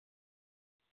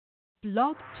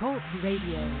Blog Talk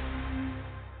Radio.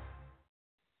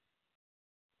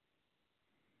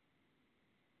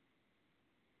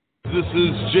 This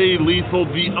is Jay Lethal,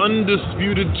 the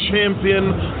undisputed champion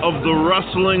of the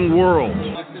wrestling world.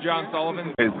 This is John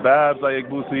Sullivan. It's Babs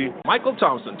Ayagbusi. Michael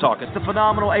Thompson talking. It's the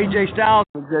phenomenal AJ Styles.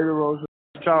 Xavier Rose.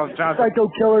 Charles Johnson. Psycho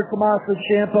Killer, Tommaso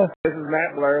Ciampa. This is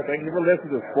Matt Blair. Thank you for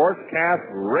listening to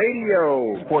Sportscast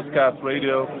Radio. Sportscast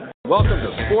Radio. Welcome to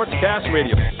Sportscast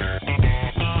Radio.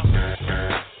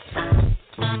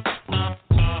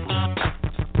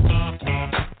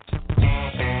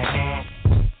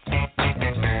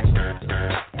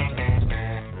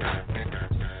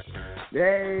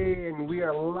 Hey, and we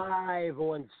are live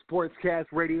on Sportscast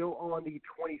Radio on the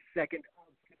 22nd of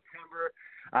September.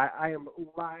 I am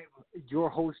live, your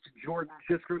host, Jordan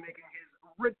Shisker, making his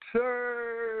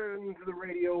return to the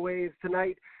radio waves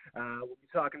tonight. We'll be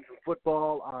talking some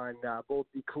football on both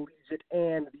the collegiate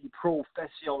and the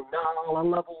professional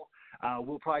level.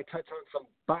 We'll probably touch on some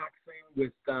boxing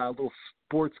with a little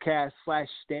Sportscast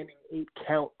 / Standing 8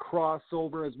 Count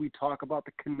crossover as we talk about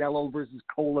the Canelo versus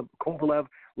Kovalev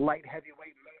light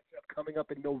heavyweight matchup coming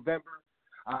up in November.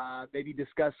 Maybe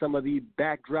discuss some of the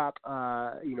backdrop,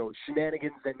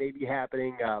 shenanigans that may be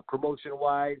happening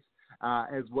promotion-wise,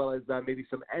 as well as maybe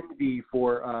some envy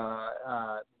for,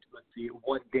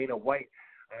 one Dana White.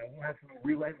 We'll have some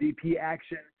real MVP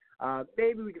action.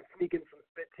 Maybe we can sneak in some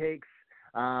spit takes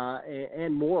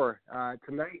and more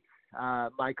tonight.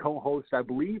 My co-host, I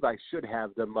believe I should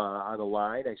have them on the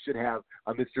line. I should have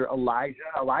Mr. Elijah.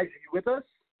 Elijah, you with us?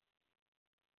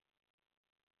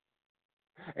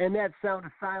 And that sound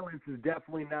of silence is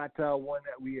definitely not one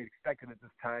that we expected at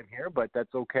this time here, but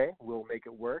that's okay. We'll make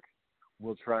it work.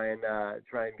 We'll try and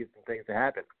get some things to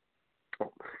happen.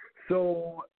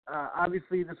 So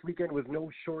obviously this weekend was no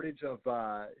shortage of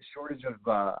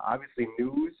obviously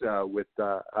news with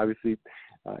obviously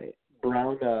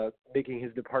Brown making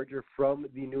his departure from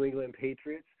the New England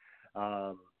Patriots,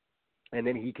 and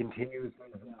then he continues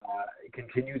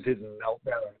his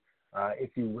meltdown,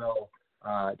 if you will.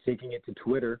 Taking it to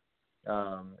Twitter,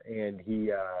 and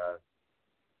he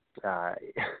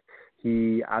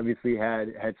obviously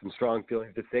had some strong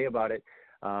feelings to say about it,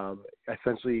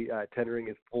 essentially tendering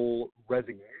his full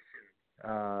resignation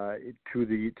to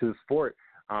the sport,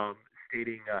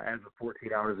 stating as of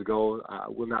 14 hours ago,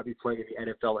 will not be playing in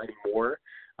the NFL anymore.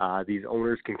 These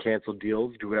owners can cancel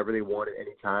deals, do whatever they want at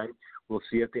any time. We'll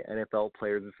see if the NFL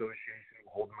Players Association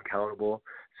will hold them accountable.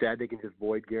 Sad they can just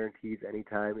void guarantees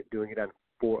anytime, doing it on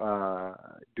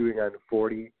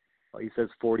 40. He says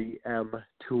 40M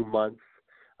 2 months.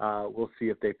 We'll see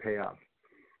if they pay off.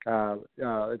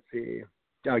 Let's see.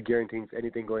 Guarantees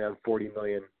anything going on 40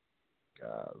 million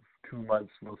 2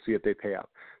 months. We'll see if they pay off.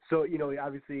 So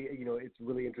obviously it's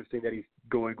really interesting that he's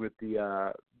going with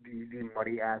the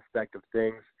money aspect of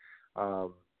things.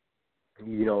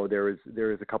 There is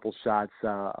a couple shots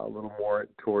a little more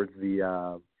towards the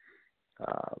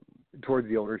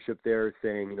ownership there,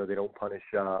 saying they don't punish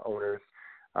owners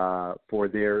for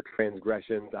their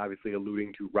transgressions, obviously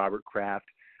alluding to Robert Kraft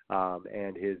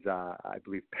and his I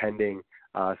believe pending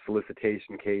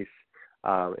solicitation case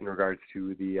in regards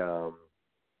to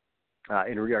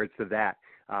that.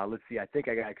 Let's see. I think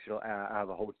I actually have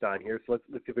a host on here, so let's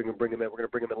see if we can bring him in. We're going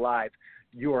to bring him in live.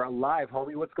 You are live,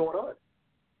 homie. What's going on?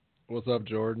 What's up,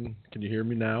 Jordan? Can you hear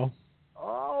me now?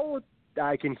 Oh,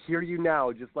 I can hear you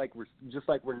now. Just like we're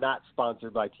not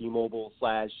sponsored by T-Mobile /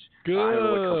 I don't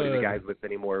know what company the guy's with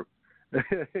anymore.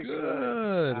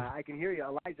 Good. I can hear you,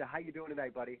 Elijah. How you doing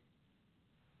tonight, buddy?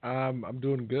 I'm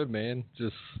doing good, man.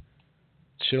 Just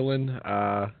chilling.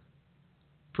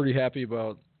 Pretty happy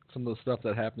about some of the stuff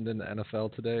that happened in the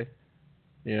NFL today.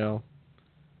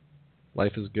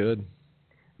 Life is good.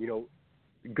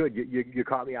 Good. You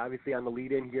caught me obviously on the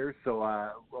lead in here, so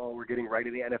we're getting right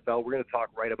to the NFL. We're going to talk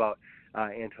right about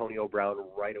Antonio Brown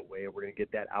right away. We're going to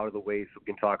get that out of the way so we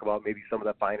can talk about maybe some of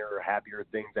the finer or happier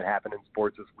things that happened in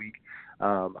sports this week.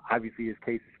 Obviously his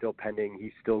case is still pending.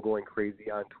 He's still going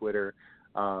crazy on Twitter,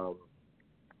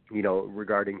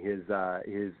 regarding his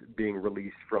being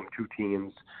released from two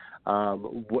teams.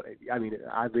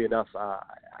 Oddly enough,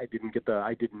 I did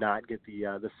not get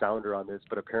the sounder on this,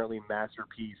 but apparently Master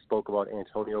P spoke about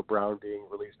Antonio Brown being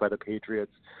released by the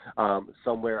Patriots.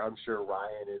 Somewhere, I'm sure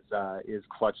Ryan is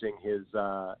clutching his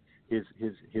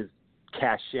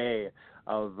cachet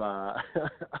of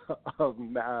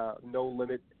no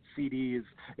limit CDs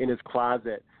in his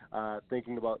closet,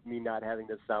 thinking about me not having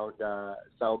this sound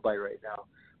bite right now.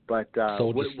 But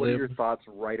what are your thoughts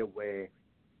right away?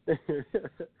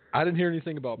 I didn't hear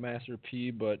anything about Master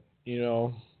P, but he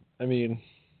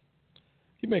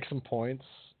makes some points.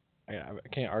 I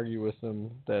can't argue with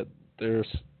him that there's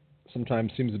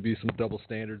sometimes seems to be some double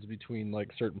standards between like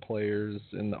certain players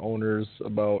and the owners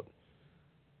about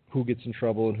who gets in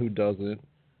trouble and who doesn't.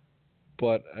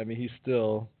 But I mean, he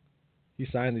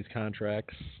signed these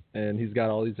contracts and he's got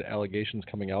all these allegations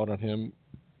coming out on him.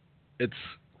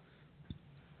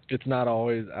 It's not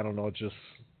always, I don't know, just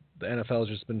the NFL has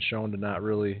just been shown to not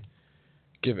really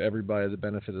give everybody the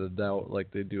benefit of the doubt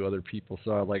like they do other people.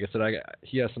 So like I said,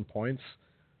 he has some points.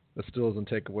 That still doesn't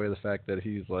take away the fact that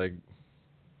he's like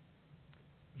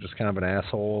just kind of an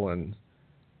asshole and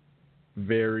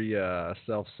very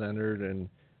self-centered. And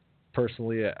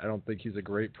personally, I don't think he's a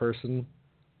great person.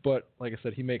 But like I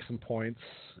said, he makes some points,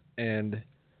 and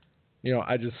you know,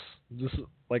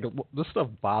 this stuff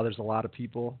bothers a lot of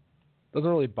people. It doesn't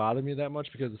really bother me that much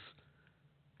because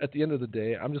at the end of the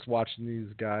day, I'm just watching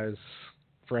these guys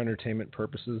for entertainment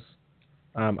purposes.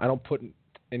 I don't put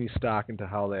any stock into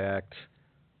how they act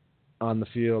on the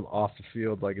field, off the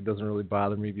field. Like, it doesn't really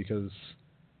bother me because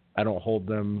I don't hold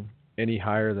them any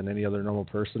higher than any other normal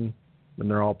person, and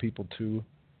they're all people too.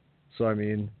 So I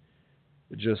mean,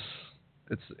 it's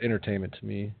entertainment to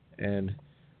me, and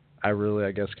I really,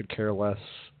 I guess, could care less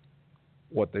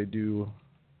what they do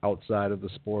outside of the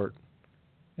sport.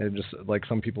 And just like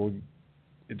some people,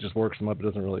 it just works them up. It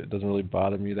doesn't really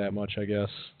bother me that much, I guess.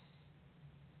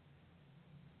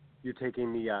 You're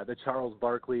taking the Charles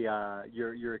Barkley.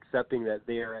 You're accepting that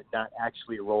they are not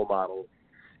actually a role model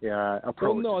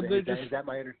approach. Well, no, is that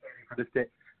my understanding for this day?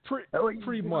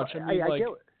 Pretty much. I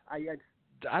mean,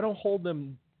 I don't hold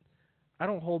them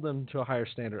to a higher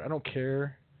standard. I don't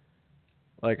care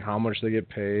like how much they get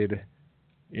paid.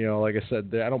 You know, like I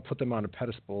said, I don't put them on a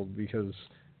pedestal because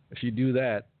if you do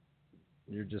that,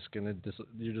 you're just gonna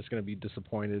be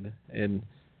disappointed. And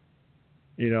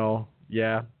you know,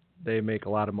 yeah, they make a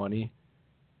lot of money,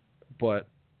 but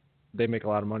they make a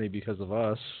lot of money because of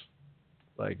us.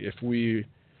 Like if we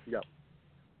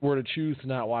were to choose to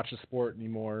not watch the sport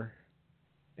anymore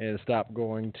and stop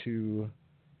going to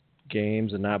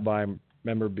games and not buy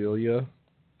memorabilia,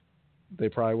 they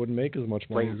probably wouldn't make as much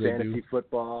money as they do. Playing fantasy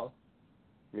football.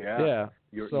 Yeah.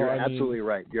 You're absolutely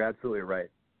right. You're absolutely right.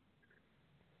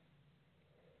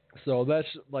 So that's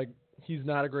like, he's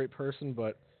not a great person,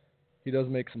 but he does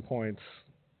make some points,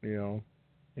 you know,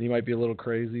 and he might be a little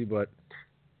crazy, but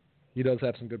he does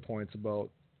have some good points about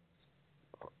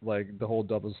like the whole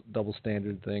double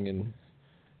standard thing. And,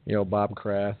 you know, Bob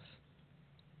Kraft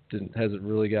hasn't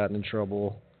really gotten in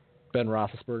trouble. Ben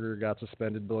Roethlisberger got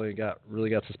suspended. Billy got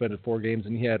suspended 4 games,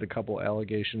 and he had a couple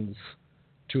allegations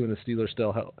too, and the Steelers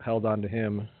still held on to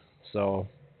him. So,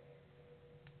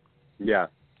 yeah,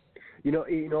 you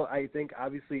know, I think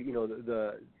obviously, you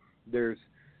know, there's,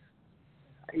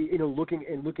 you know,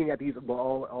 looking at these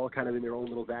all kind of in their own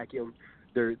little vacuum.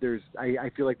 I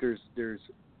feel like there's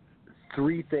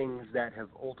 3 things that have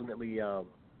ultimately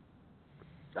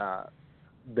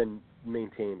been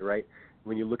maintained, right?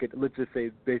 When you look at, let's just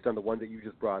say, based on the one that you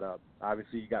just brought up,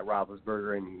 obviously you got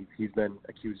Roethlisberger, and he's been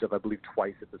accused of, I believe,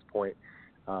 twice at this point.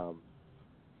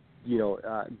 You know,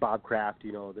 Bob Kraft,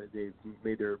 you know, they've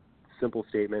made their simple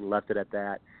statement, left it at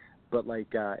that. But like,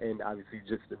 and obviously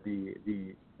just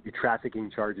the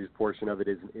trafficking charges portion of it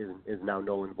is now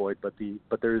null and void. But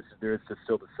there is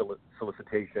still the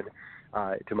solicitation,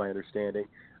 to my understanding.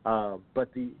 But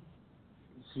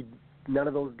none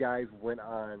of those guys went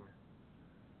on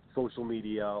social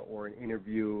media or an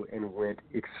interview and went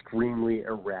extremely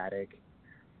erratic,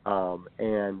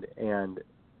 and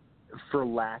for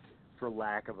lack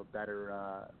of a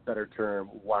better term,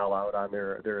 while out on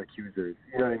their accusers.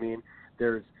 You know what I mean?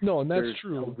 There's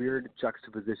true. A weird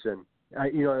juxtaposition.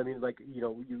 You know what I mean? Like, you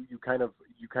know, you kind of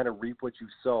reap what you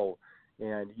sow.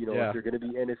 And you know, if you're going to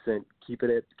be innocent, keep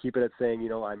it at saying, you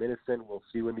know, I'm innocent. We'll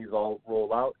see when these all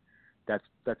roll out.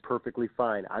 That's perfectly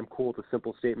fine. I'm cool with a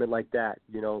simple statement like that,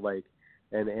 you know, like,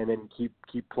 and then keep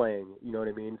playing. You know what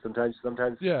I mean? Sometimes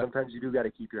you do got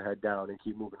to keep your head down and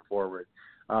keep moving forward.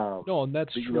 No, and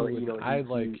that's true. You know,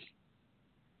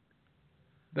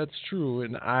 that's true,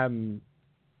 and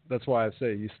that's why I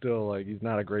say he's still like, he's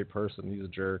not a great person. He's a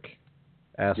jerk,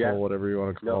 asshole, whatever you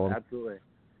want to call him. Absolutely.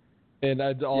 And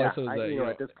I say is that, you know,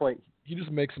 at this point, he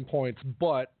just makes some points,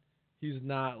 but he's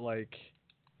not really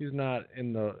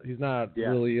in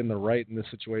the right in this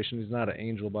situation. He's not an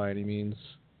angel by any means.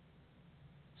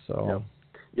 So.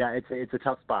 Yeah, it's a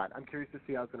tough spot. I'm curious to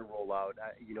see how it's going to roll out.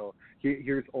 You know,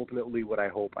 here's ultimately what I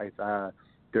hope.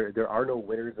 There are no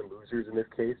winners and losers in this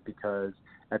case, because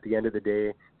at the end of the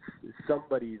day,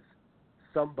 somebody's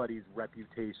somebody's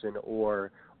reputation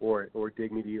or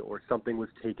dignity or something was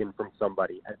taken from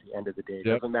somebody at the end of the day. It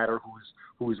doesn't matter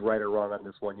who's right or wrong on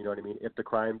this one. You know what I mean? If the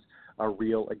crimes are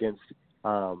real against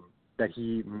that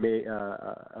he may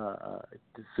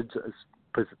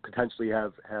potentially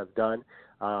have done,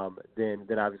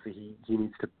 then obviously he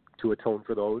needs to atone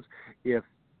for those. If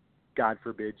God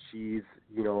forbid she's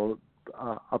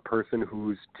a person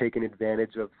who's taken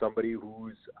advantage of somebody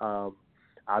who's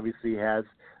obviously has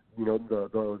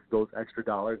those extra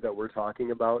dollars that we're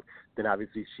talking about, then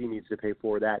obviously she needs to pay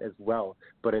for that as well.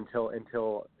 But until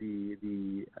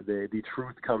the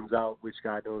truth comes out, which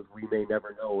God knows we may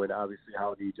never know, and obviously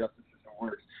how the justice system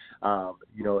works,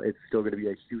 it's still going to be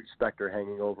a huge specter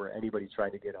hanging over anybody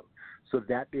trying to get him. So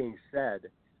that being said,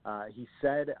 he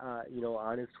said,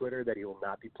 on his Twitter that he will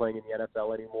not be playing in the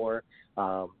NFL anymore.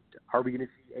 Are we going to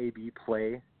see AB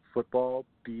play football,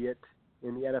 be it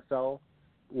in the NFL,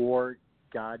 or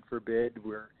God forbid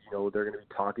they're going to be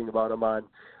talking about him on,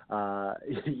 I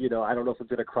don't know if it's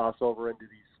going to cross over into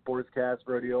the Sportscast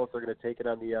Radio, if they're going to take it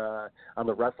on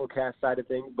the WrestleCast side of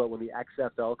things. But when the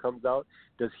XFL comes out,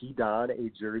 does he don a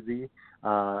jersey,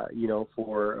 for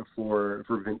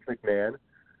Vince McMahon?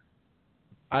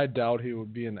 I doubt he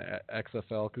would be in the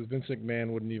XFL because Vince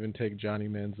McMahon wouldn't even take Johnny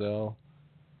Manziel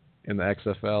in the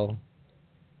XFL.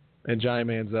 And Johnny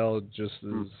Manziel just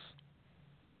is,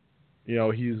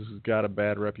 he's got a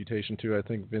bad reputation too. I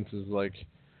think Vince is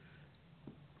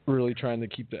really trying to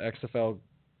keep the XFL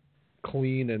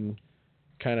clean and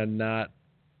kind of not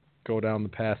go down the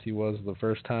path he was the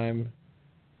first time.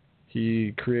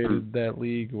 He created that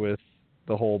league with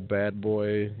the whole bad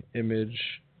boy image.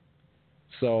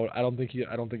 So I don't think he'll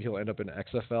end up in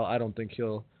XFL. I don't think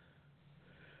he'll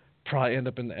probably end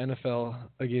up in the NFL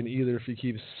again either if he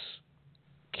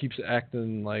keeps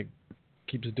acting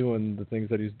keeps doing the things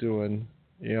that he's doing.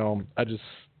 I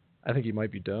think he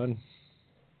might be done.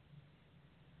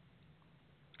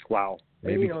 Wow.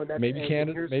 Maybe Canada. Maybe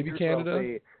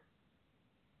Canada.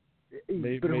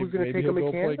 But who's going to take him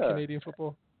in Canada? Play Canadian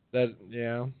football. Because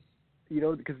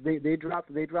they drop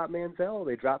Manziel,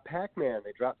 they drop Pac-Man,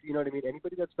 they drop, you know what I mean?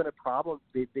 Anybody that's been a problem,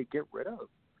 they get rid of.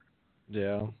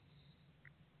 Yeah.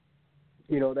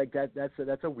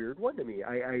 That's a weird one to me.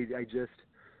 I just,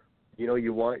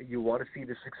 you want to see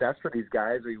the success for these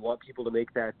guys, or you want people to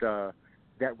make that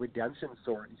redemption,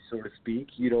 so to speak.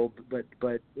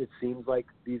 But it seems like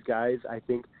these guys, I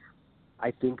think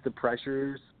the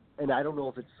pressures, and I don't know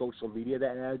if it's social media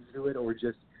that adds to it or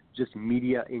just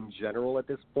media in general at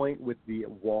this point, with the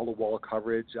wall-to-wall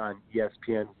coverage on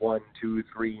ESPN 1, 2,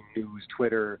 3 News,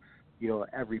 Twitter,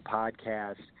 every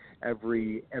podcast,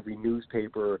 every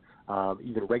newspaper,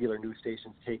 even regular news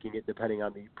stations taking it depending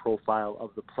on the profile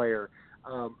of the player.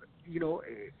 Do you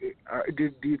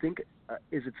think,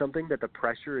 is it something that the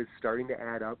pressure is starting to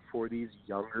add up for these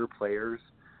younger players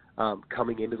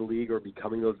coming into the league or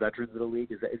becoming those veterans of the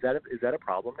league? Is that a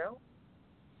problem now?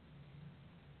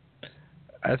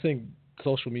 I think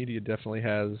social media definitely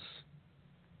has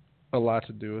a lot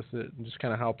to do with it, and just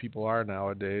kind of how people are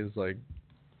nowadays.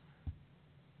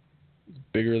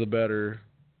 Bigger the better.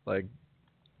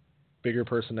 Bigger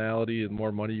personality, the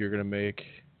more money you're going to make,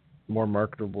 more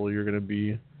marketable you're going to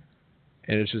be.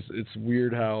 And it's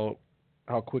weird how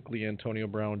quickly Antonio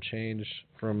Brown changed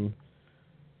from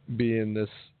being this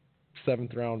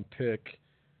 7th round pick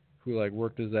who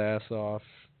worked his ass off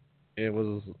and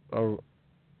was a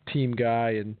team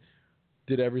guy and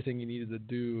did everything he needed to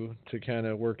do to kind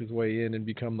of work his way in and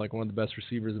become one of the best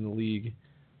receivers in the league,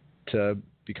 to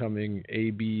becoming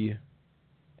AB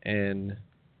and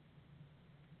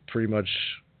pretty much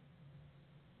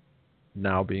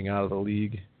now being out of the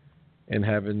league and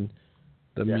having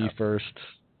the me first.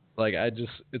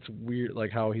 It's weird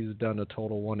how he's done a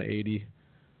total 180.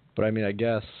 But I mean, I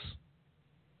guess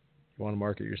you want to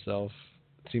market yourself.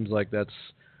 It seems like that's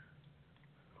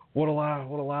what a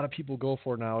lot of people go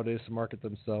for nowadays to market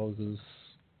themselves, is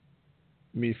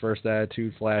me first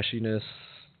attitude, flashiness,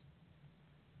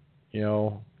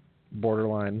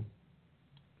 borderline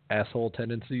asshole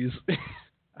tendencies.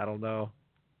 I don't know.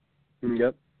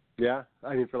 Yep. Yeah.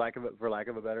 I mean, for lack of a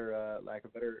better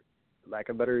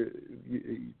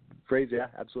phrase, yeah,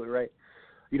 absolutely right.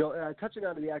 Touching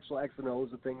on to the actual X and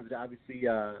O's of things, obviously,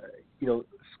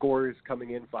 scores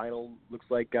coming in final looks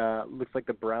like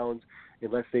the Browns,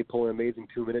 unless they pull an amazing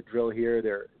 2-minute drill here,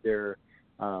 they're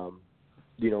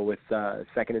with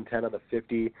 2nd and 10 on the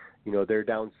 50, they're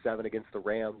down 7 against the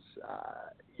Rams.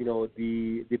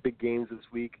 The big games this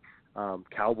week,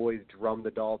 Cowboys drum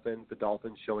the Dolphins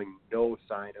showing no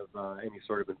sign of any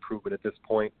sort of improvement at this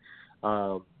point.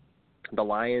 The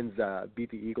Lions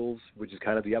beat the Eagles, which is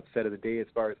kind of the upset of the day as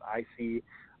far as I see.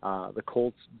 The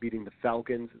Colts beating the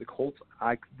Falcons. The Colts,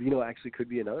 actually could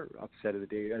be another upset of the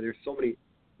day. There's so many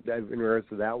in regards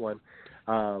to that one.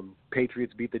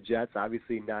 Patriots beat the Jets,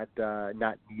 obviously not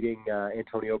needing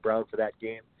Antonio Brown for that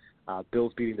game.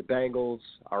 Bills beating the Bengals.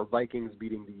 Our Vikings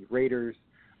beating the Raiders.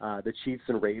 The Chiefs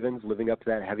and Ravens living up to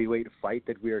that heavyweight fight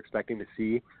that we were expecting to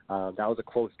see. That was a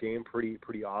close game,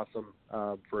 pretty awesome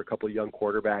for a couple of young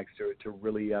quarterbacks to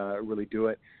really do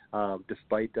it.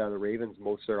 Despite the Ravens,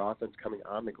 most of their offense coming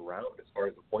on the ground as far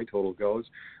as the point total goes.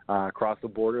 Across the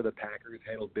border, the Packers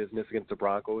handled business against the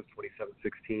Broncos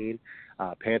 27-16.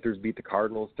 Panthers beat the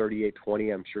Cardinals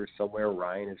 38-20. I'm sure somewhere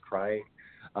Ryan is crying.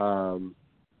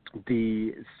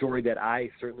 The story that I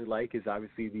certainly like is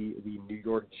obviously the New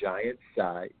York Giants.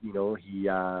 He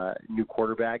new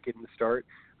quarterback in the start,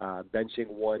 benching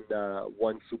one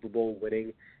Super Bowl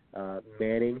winning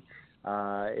Manning,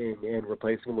 and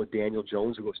replacing him with Daniel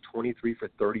Jones, who goes 23 for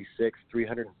 36,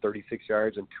 336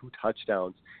 yards and 2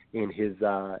 touchdowns in his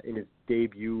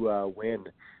debut win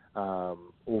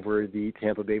over the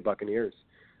Tampa Bay Buccaneers.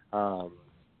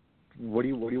 What do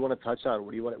you want to touch on?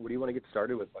 What do you want to get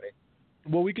started with, buddy?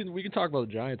 Well, we can talk about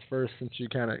the Giants first, since you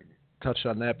kind of touched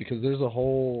on that, because there's a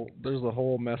whole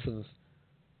mess of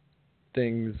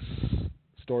things,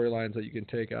 storylines that you can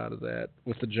take out of that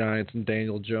with the Giants and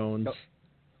Daniel Jones.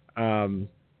 Who?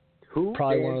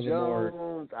 Probably Dan one of the Jones.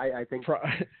 more I think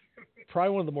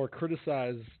probably one of the more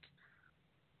criticized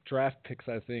draft picks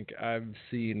I think I've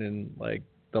seen in like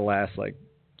the last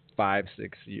 5-6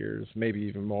 years, maybe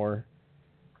even more.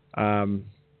 I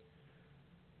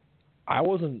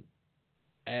wasn't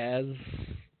as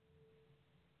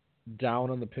down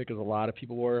on the pick as a lot of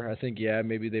people were. I think,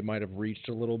 maybe they might have reached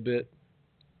a little bit,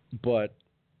 but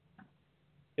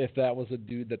if that was a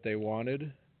dude that they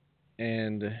wanted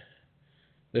and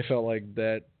they felt like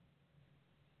that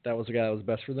was the guy that was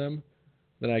best for them,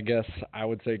 then I guess I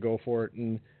would say go for it.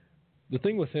 And the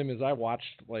thing with him is I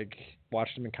watched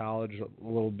him in college a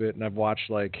little bit, and I've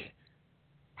watched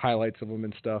highlights of him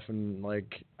and stuff, and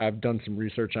I've done some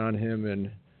research on him, and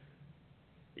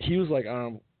he was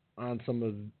on some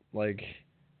of the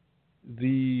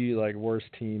worst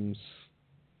teams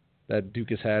that Duke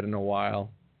has had in a while.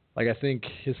 I think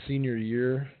his senior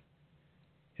year,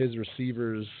 his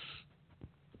receivers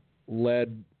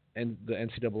led the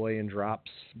NCAA in drops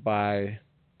by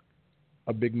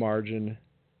a big margin,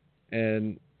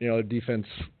 and the defense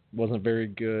wasn't very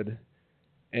good.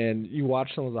 And you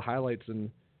watch some of the highlights,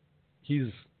 and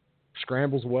he's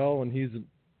scrambles well, and he's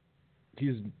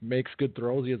makes good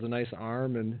throws. He has a nice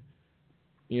arm, and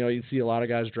you see a lot of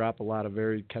guys drop a lot of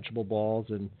very catchable balls,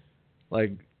 and a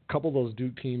couple of those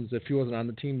Duke teams, if he wasn't on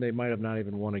the team, they might have not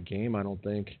even won a game, I don't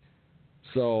think.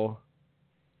 So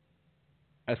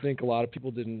I think a lot of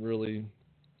people didn't really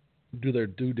do their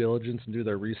due diligence and do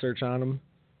their research on him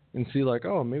and see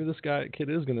maybe this kid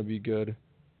is going to be good.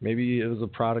 Maybe it was a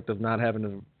product of not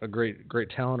having a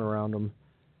great talent around him.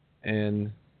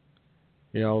 And,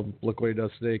 look what he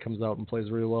does today. Comes out and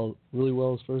plays really well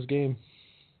his first game.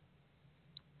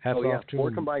 Hats off to 4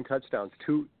 him. combined touchdowns,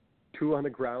 two on the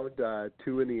ground, 2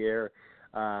 in the air,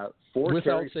 4 without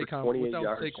carries for 28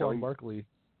 yards. Saquon Barkley.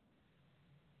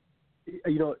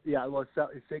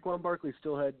 Saquon Barkley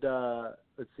still had,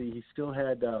 he still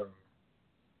had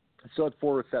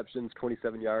 4 receptions,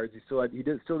 27 yards. He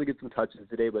did get some touches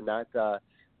today, but not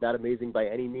amazing by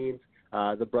any means.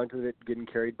 The brunt of it getting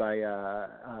carried by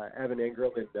Evan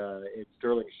Ingram and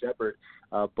Sterling Shepard,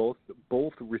 both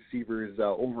receivers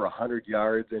over 100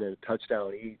 yards and a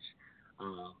touchdown each.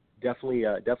 Definitely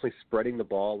spreading the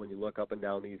ball when you look up and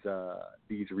down these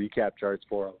recap charts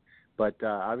for them. But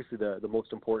obviously the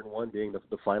most important one being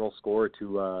the final score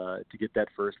to get that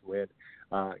first win.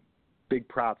 Big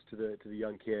props to the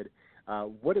young kid.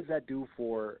 What does that do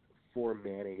for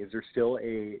Manning? Is there still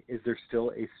a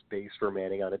space for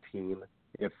Manning on a team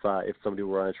if somebody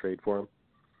were on a trade for him?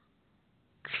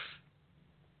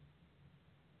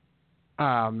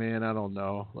 Man, I don't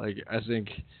know. I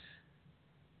think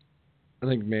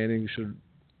Manning should.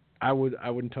 I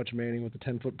wouldn't touch Manning with a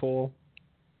 10-foot pole.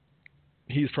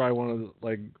 He's probably one of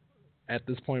at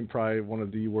this point probably one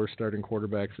of the worst starting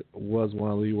quarterbacks. Was one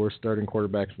of the worst starting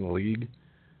quarterbacks in the league,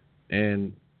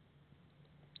 and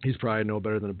he's probably no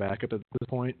better than a backup at this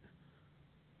point.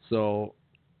 So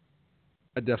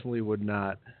I definitely would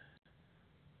not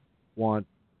want.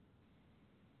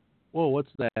 Whoa,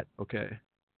 what's that? Okay.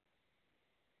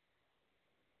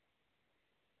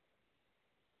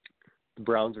 The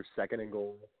Browns are second and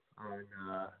goal on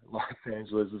Los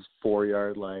Angeles'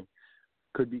 4-yard line.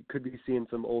 Could be seeing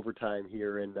some overtime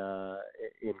here in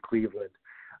Cleveland.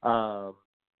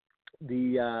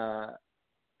 The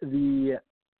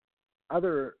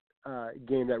other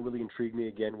game that really intrigued me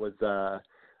again was a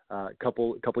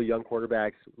couple young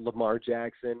quarterbacks, Lamar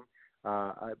Jackson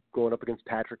going up against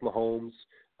Patrick Mahomes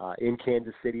in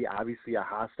Kansas City. Obviously a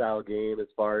hostile game as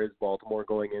far as Baltimore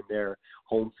going in there.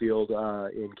 Home field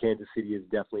in Kansas City is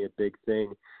definitely a big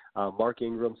thing. Mark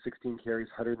Ingram, 16 carries,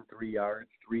 103 yards,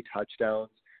 3 touchdowns.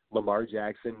 Lamar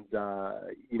Jackson,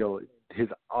 his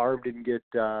arm didn't get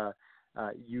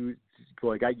used.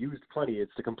 Well, it got used plenty.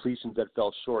 It's the completions that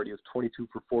fell short. He was 22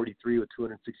 for 43 with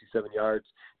 267 yards.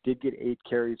 Did get 8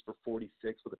 carries for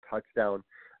 46 with a touchdown.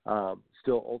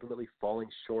 Still ultimately falling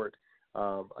short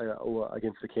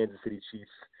against the Kansas City Chiefs.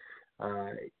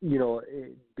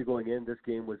 Going in, this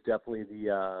game was definitely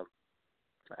the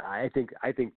I think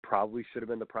probably should have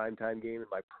been the primetime game in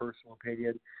my personal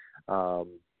opinion.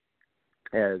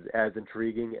 As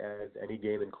intriguing as any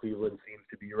game in Cleveland seems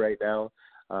to be right now.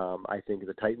 I think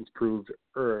the Titans proved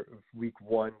week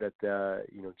 1 that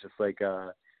just like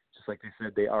they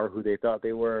said, they are who they thought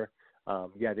they were.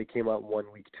 They came out and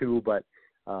won week 2, but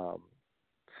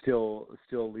still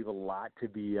leave a lot to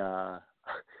be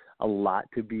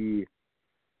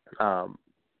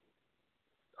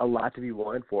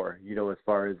won for. As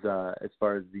far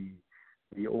as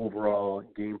the overall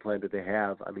game plan that they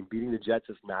have. I mean, beating the Jets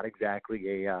is not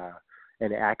exactly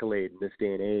an accolade in this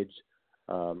day and age.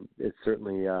 It's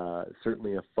certainly a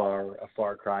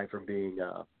far cry from being,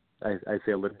 I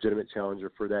say, a legitimate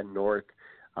challenger for that North,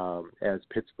 as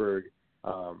Pittsburgh,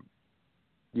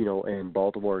 and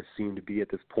Baltimore seem to be at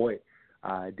this point.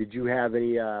 Did you have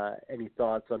any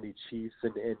thoughts on the Chiefs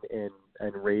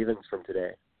and Ravens from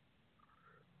today?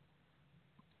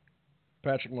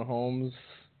 Patrick Mahomes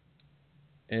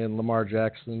and Lamar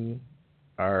Jackson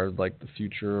are like the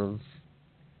future of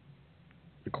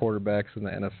the quarterbacks in the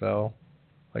NFL.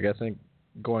 Like, I think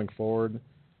going forward,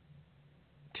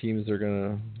 teams are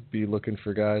going to be looking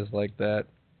for guys like that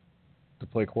to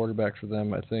play quarterback for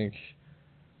them. I think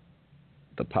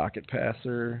the pocket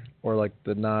passer or like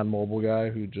the non-mobile guy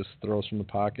who just throws from the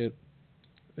pocket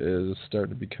is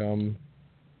starting to become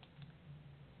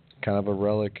kind of a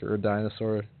relic or a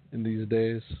dinosaur in these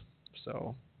days.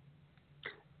 So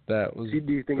that was. Do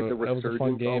you think it's a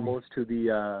resurgence game. Almost to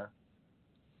the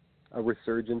a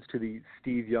resurgence to the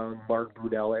Steve Young, Mark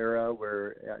Brunell era,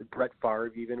 where Brett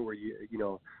Favre even, where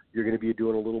you're going to be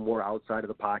doing a little more outside of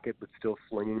the pocket but still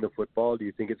slinging the football? Do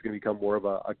you think it's going to become more of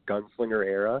a gunslinger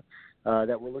era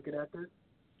that we're looking at there?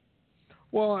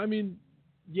 Well, I mean,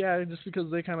 yeah, just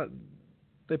because they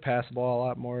pass the ball a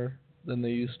lot more than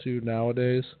they used to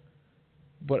nowadays.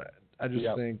 But I just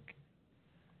think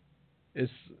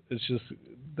it's just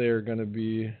they're going to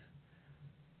be.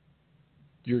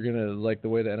 You're going to, like the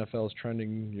way the NFL is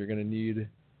trending, you're going to need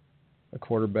a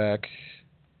quarterback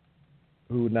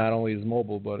who not only is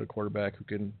mobile, but a quarterback who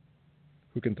can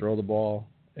throw the ball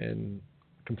and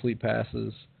complete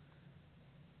passes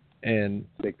and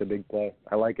make the big play.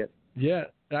 I like it. Yeah,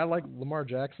 and I like Lamar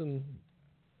Jackson.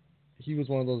 He was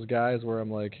one of those guys where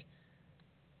I'm like,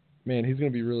 man, he's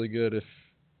going to be really good if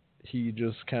he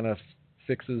just kind of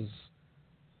fixes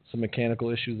some mechanical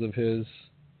issues of his.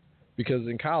 Because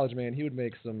in college, man, he would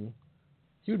make some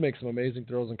amazing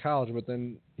throws in college, but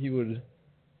then he would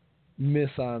miss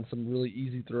on some really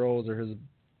easy throws or his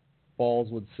balls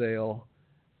would sail.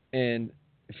 And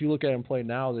if you look at him play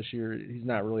now this year, he's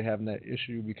not really having that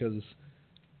issue because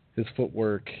his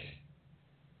footwork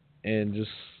and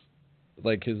just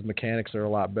like his mechanics are a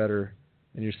lot better,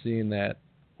 and you're seeing that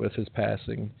with his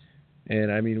passing.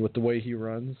 And I mean, with the way he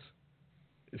runs,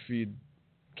 if he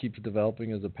keeps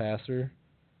developing as a passer,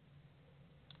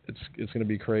 it's going to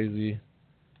be crazy.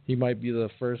 He might be the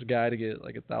first guy to get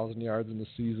like 1,000 yards in the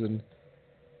season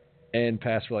and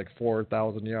pass for like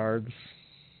 4,000 yards.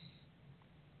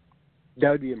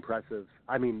 That would be impressive.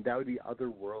 I mean, that would be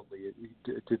otherworldly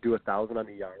to do 1,000 on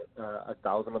the yard,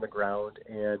 1,000 on the ground,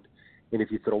 and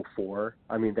if you throw 4,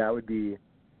 I mean, that would be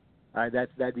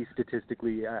that'd be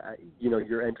statistically,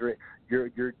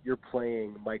 you're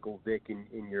playing Michael Vick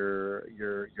in your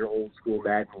old school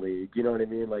Madden league. You know what I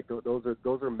mean? Like those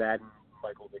are Madden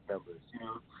Michael Vick numbers.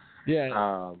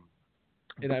 Yeah.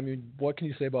 And I mean, what can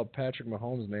you say about Patrick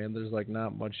Mahomes, man? There's like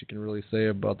not much you can really say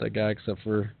about that guy except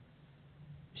for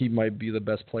he might be the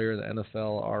best player in the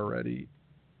NFL already.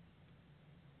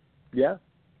 Yeah.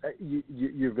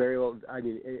 You're very well. I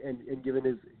mean, and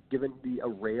given the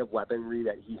array of weaponry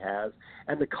that he has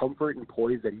and the comfort and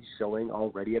poise that he's showing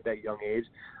already at that young age,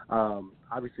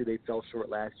 obviously they fell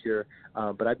short last year.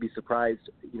 But I'd be surprised,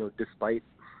 despite,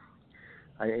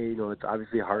 it's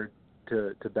obviously hard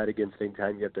to bet against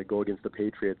anytime you have to go against the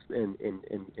Patriots, and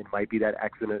it might be that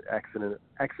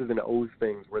X's and O's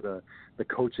things where the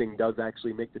coaching does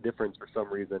actually make the difference for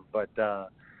some reason. But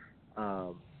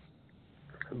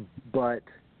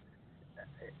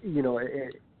you know,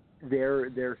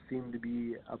 there seemed to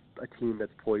be a team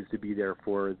that's poised to be there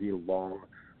for the long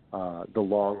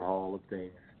haul of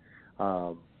things.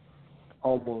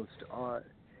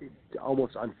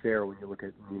 Almost unfair when you look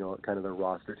at, you know, kind of their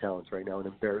roster talents right now, an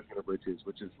embarrassment of riches,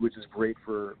 which is great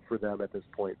for them at this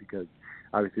point, because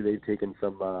obviously they've taken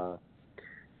some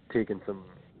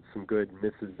good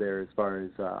misses there as far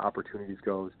as opportunities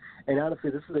goes. And honestly,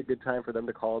 this is a good time for them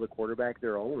to call the quarterback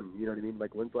their own. You know what I mean?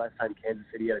 Like, when's the last time Kansas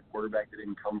City had a quarterback that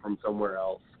didn't come from somewhere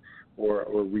else, or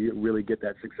really get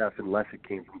that success unless it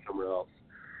came from somewhere else?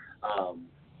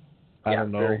 I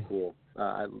don't know. Very cool.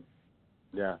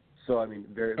 Yeah. So, I mean,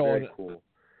 very cool.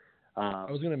 I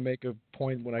was going to make a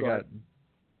point when I got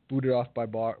booted off by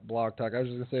Blog Talk. I was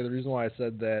just going to say the reason why I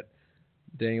said that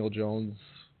Daniel Jones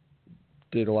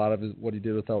did a lot of what he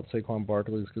did without Saquon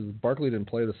Barkley is because Barkley didn't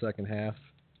play the second half.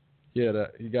 He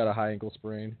got a high ankle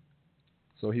sprain,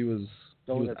 so he was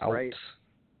that's out. Right.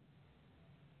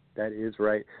 That is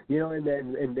right. You know, and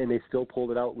they still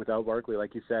pulled it out without Barkley,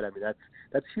 like you said. I mean,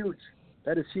 that's huge.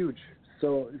 That is huge.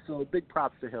 So big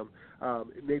props to him.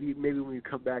 Maybe when we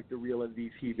come back to real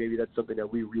MVP, maybe that's something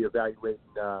that we reevaluate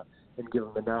and give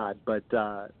him a nod. But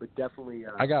definitely.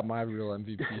 I got my real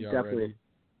MVP definitely.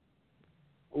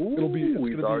 already. Ooh,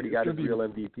 we've already got his real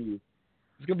MVP.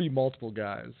 It's gonna be multiple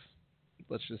guys.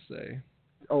 Let's just say.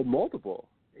 Oh, multiple.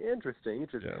 Interesting.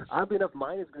 Yes. Oddly enough,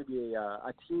 mine is going to be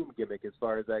a team gimmick as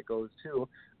far as that goes too,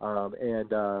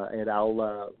 and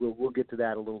I'll we'll get to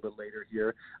that a little bit later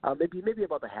here. Maybe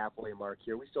about the halfway mark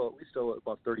here. We still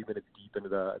about 30 minutes deep into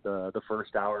the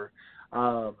first hour.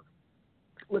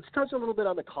 Let's touch a little bit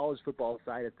on the college football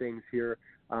side of things here.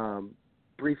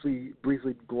 Briefly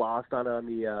glossed on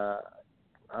the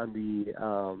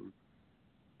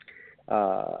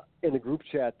in the group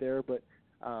chat there, but.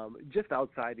 Just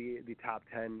outside the top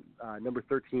 10, number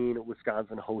 13,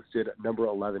 Wisconsin hosted number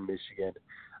 11, Michigan.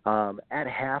 At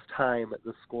halftime,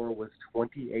 the score was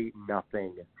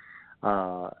 28-0,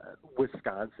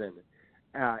 Wisconsin.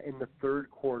 In the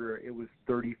third quarter, it was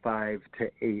 35-8.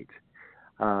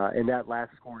 And that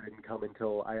last score didn't come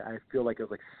until I feel like it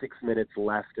was like 6 minutes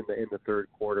left in the third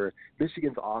quarter.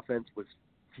 Michigan's offense was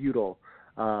futile.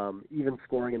 Even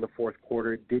scoring in the fourth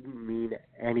quarter didn't mean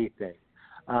anything.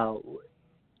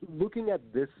 Looking at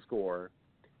this score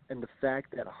and the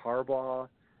fact that Harbaugh,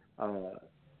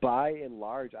 by and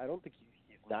large, I don't think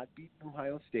he's not beaten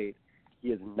Ohio State.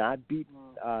 He has not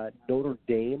beaten Notre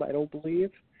Dame, I don't believe,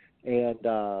 and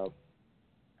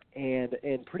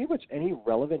pretty much any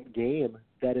relevant game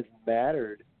that has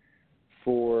mattered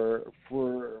for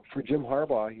Jim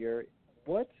Harbaugh here.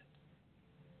 What's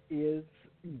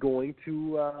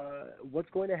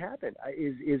going to happen?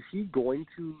 Is he going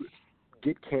to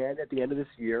get canned at the end of this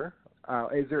year?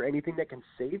 Is there anything that can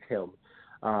save him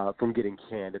from getting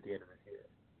canned at the end of this year?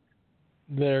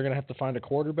 They're going to have to find a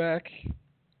quarterback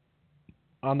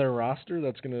on their roster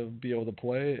that's going to be able to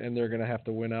play, and they're going to have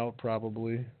to win out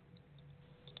probably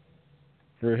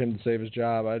for him to save his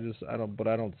job. I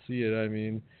don't see it. I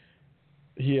mean,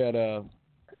 he had the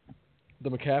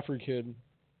McCaffrey kid.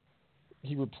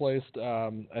 He replaced.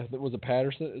 Was it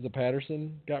Patterson? Is it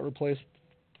Patterson got replaced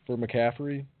for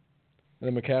McCaffrey?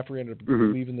 And then McCaffrey ended up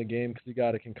leaving the game because he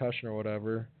got a concussion or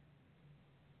whatever.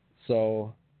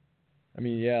 So, I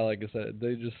mean, yeah, like I said,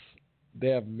 they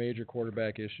have major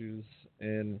quarterback issues,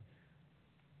 and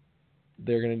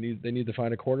they need to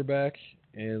find a quarterback.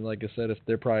 And like I said, if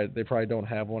they probably don't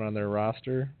have one on their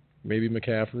roster, maybe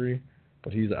McCaffrey,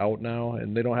 but he's out now,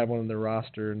 and they don't have one on their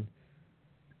roster. And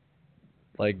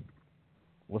like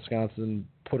Wisconsin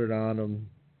put it on them,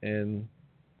 and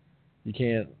you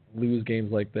can't lose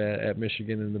games like that at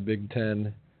Michigan in the Big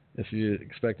Ten if you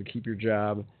expect to keep your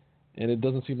job. And it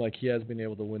doesn't seem like he has been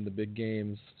able to win the big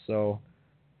games, so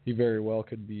he very well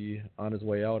could be on his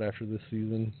way out after this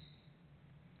season.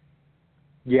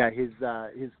 Yeah, his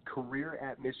career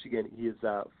at Michigan, he is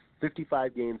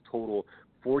 55 games total,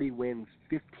 40 wins,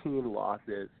 15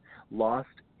 losses. Lost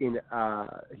in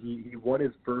he won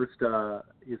his first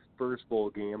bowl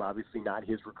game, obviously not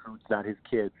his recruits, not his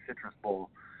kids, Citrus Bowl.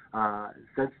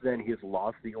 Since then, he has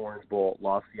lost the Orange Bowl,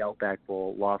 lost the Outback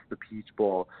Bowl, lost the Peach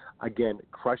Bowl. Again,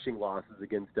 crushing losses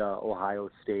against Ohio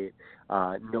State,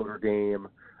 Notre Dame.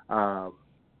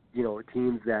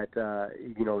 teams that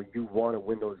you want to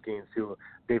win those games too.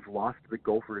 They've lost to the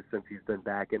Gophers since he's been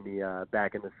back in the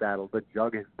saddle. The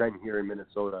Jug has been here in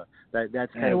Minnesota.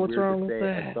 That's kind of what's weird wrong to with say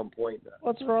that? at some point.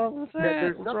 What's wrong with that?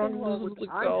 There's What's nothing wrong with the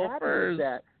I'm happy Gophers? with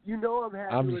that. I'm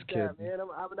happy I'm with just that, kidding. man.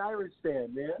 I'm an Irish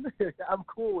fan, man. I'm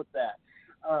cool with that.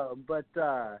 But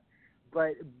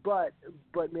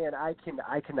man, I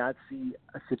cannot see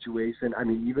a situation. I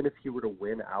mean, even if he were to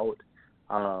win out,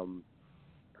 I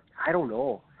don't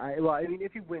know.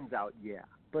 If he wins out, yeah.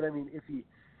 But I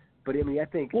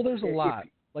think. Well, there's a lot.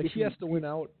 If he has to win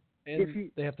out,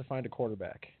 and they have to find a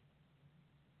quarterback.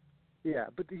 Yeah,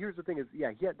 but here's the thing: I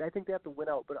think they have to win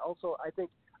out. But also, I think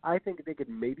they could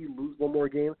maybe lose one more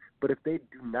game. But if they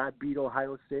do not beat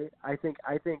Ohio State, I think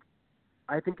if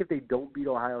they don't beat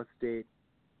Ohio State,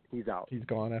 he's out. He's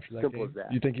gone after that Simple game. as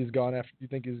that. You think he's gone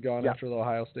after the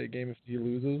Ohio State game if he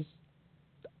loses?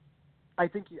 I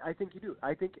think you do.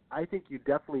 I think you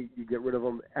definitely get rid of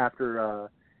him after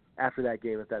that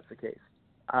game if that's the case.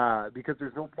 Because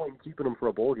there's no point in keeping him for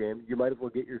a bowl game. You might as well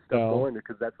get your stuff going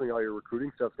because that's when all your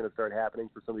recruiting stuff's going to start happening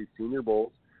for some of these senior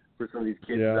bowls, for some of these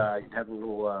kids having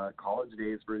little college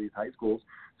days for these high schools.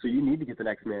 So you need to get the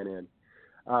next man in.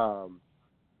 I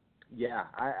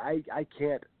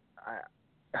can't. I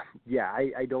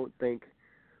don't think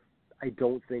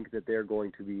that they're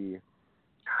going to be.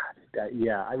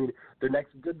 I mean, their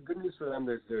next good news for them.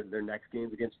 Their next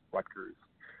games against Rutgers.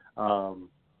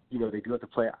 They do have to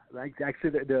play.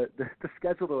 Actually, the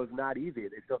schedule though is not easy.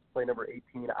 They still have to play number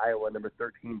 18 Iowa, number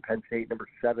 13 Penn State, number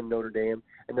 7 Notre Dame,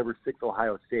 and number 6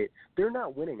 Ohio State. They're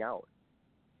not winning out.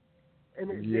 And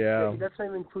that's not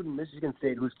even including Michigan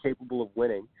State, who's capable of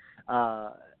winning.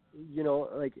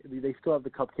 They still have the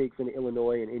cupcakes in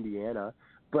Illinois and Indiana.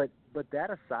 But that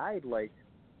aside,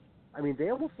 they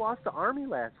almost lost to Army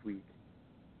last week.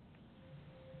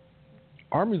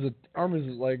 Army's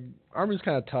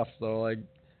kind of tough though. Like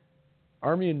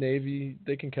Army and Navy,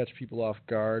 they can catch people off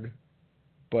guard.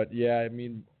 But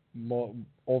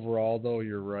overall though,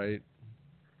 you're right.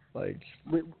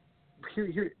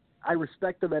 Here, I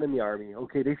respect the men in the Army.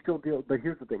 Okay, they still do. But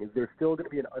here's the thing: is they're still going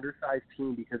to be an undersized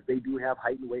team because they do have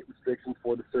height and weight restrictions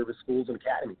for the service schools and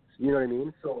academies. You know what I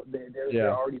mean? So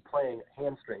they're already playing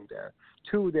hamstring there.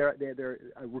 2, they're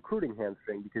a recruiting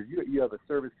hamstring because you have a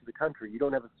service to the country. You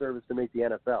don't have a service to make the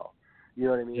NFL. You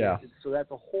know what I mean? Yeah. So that's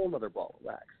a whole other ball of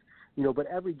wax. But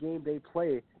every game they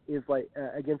play is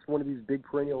against one of these big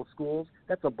perennial schools.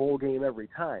 That's a bowl game every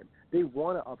time. They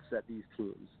want to upset these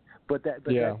teams. But that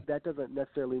doesn't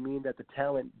necessarily mean that the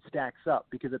talent stacks up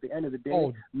because at the end of the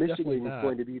day, Michigan is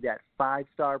going to be that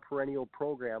 5-star perennial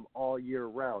program all year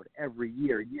round, every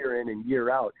year, year in and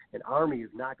year out. And Army is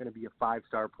not going to be a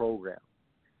 5-star program.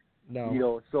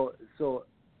 No. So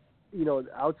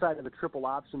outside of the triple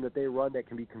option that they run that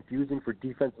can be confusing for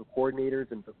defensive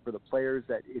coordinators and for the players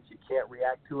that if you can't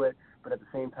react to it, but at the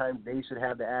same time they should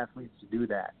have the athletes to do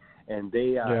that. And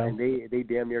they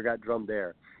damn near got drummed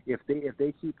there. If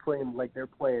they keep playing like they're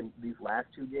playing these last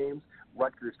 2 games,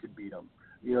 Rutgers could beat them.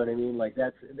 You know what I mean?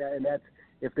 That's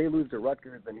if they lose to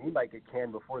Rutgers, then he might get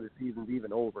canned before the season's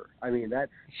even over. He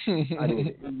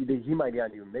might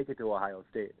not even make it to Ohio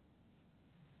State.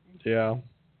 Yeah.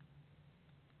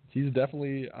 He's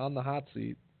definitely on the hot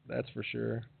seat. That's for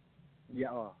sure.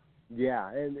 Yeah,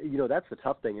 and that's the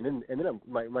tough thing. And then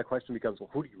my question becomes,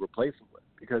 well, who do you replace him with?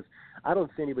 Because I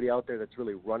don't see anybody out there that's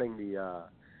really running the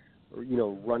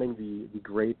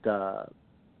great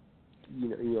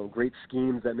great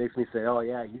schemes that makes me say, oh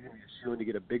yeah, he's gonna be a shoo-in to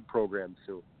get a big program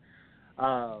soon.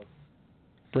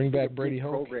 Bring back Brady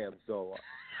Hoke. Program, so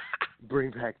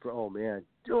bring back. Oh man.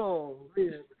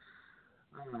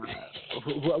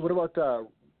 What about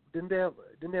didn't they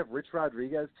have Rich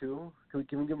Rodriguez too? Can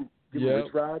we give him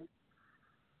Rich Rod?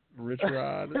 Rich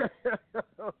Rod.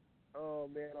 Oh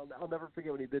man, I'll never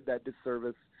forget when he did that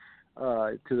disservice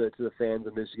to the fans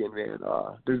of Michigan. Man,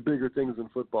 there's bigger things than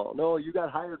football. No, you got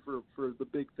hired for the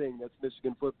big thing. That's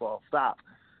Michigan football. Stop.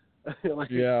 After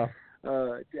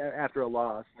a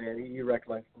loss, man, he wrecked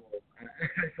my soul.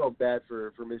 I felt bad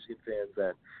for Michigan fans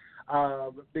then.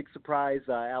 Big surprise: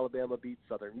 Alabama beat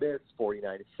Southern Miss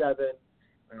 49-7.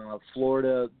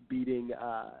 Florida beating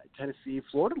Tennessee.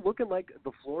 Florida looking like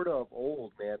the Florida of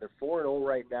old, man. They're 4-0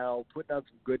 right now, putting out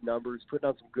some good numbers, putting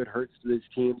out some good hurts to these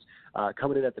teams,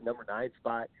 coming in at the number 9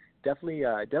 spot. Definitely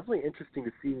interesting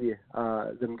to see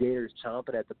them Gators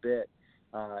chomping at the bit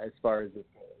as far as this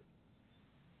goes.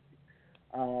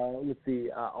 Let's see,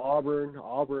 Auburn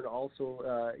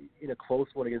also in a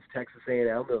close one against Texas A&M.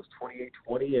 It was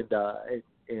 28-20, and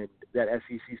that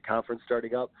SEC's conference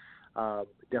starting up.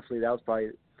 Definitely, that was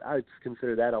probably, I would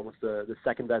consider that almost the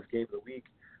second best game of the week.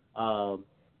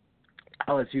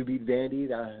 LSU beat Vandy,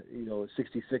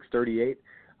 66-38.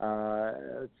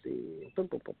 Let's see.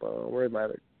 Where are my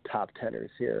other top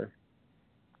tenors here?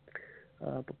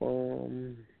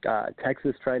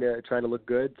 Texas trying to look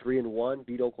good, 3-1,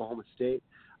 beat Oklahoma State.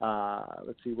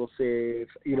 Let's see. We'll say,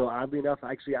 oddly enough,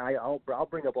 actually, I'll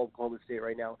bring up Oklahoma State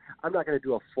right now. I'm not going to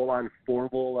do a full-on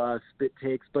formal spit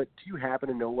takes, but do you happen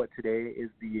to know what today is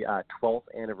the 12th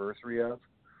anniversary of?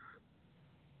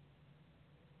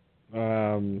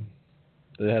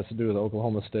 It has to do with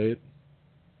Oklahoma State.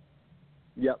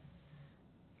 Yep.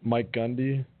 Mike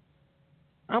Gundy.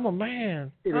 I'm a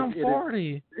man. I'm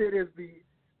 40. It is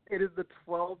the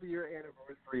 12-year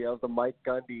anniversary of the Mike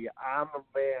Gundy "I'm a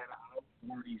man, I'm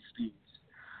 40" speech.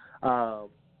 I'll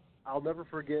never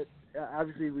forget.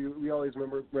 Obviously, we always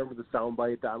remember the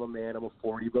soundbite, "I'm a man, I'm a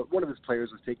 40." But one of his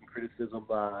players was taking criticism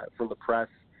from the press,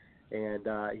 and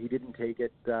he didn't take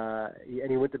it. And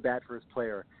he went to bat for his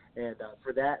player. And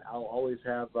for that, I'll always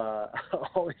have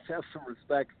some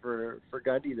respect for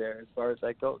Gundy there as far as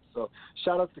that goes. So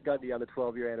shout out to Gundy on the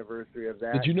 12-year anniversary of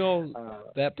that. Did you know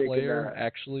that player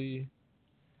actually?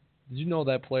 Did you know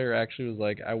that player actually was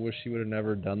like, I wish he would have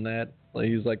never done that. Like,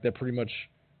 he was like, that pretty much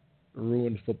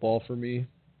ruined football for me.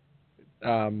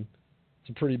 It's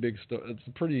a pretty big It's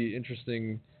pretty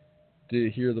interesting to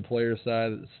hear the player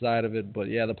side of it. But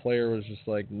yeah, the player was just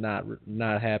like not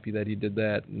happy that he did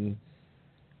that, and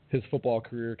his football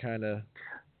career kind of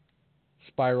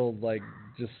spiraled, like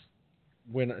his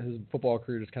football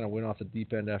career just kind of went off the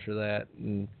deep end after that.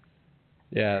 And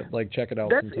yeah, like check it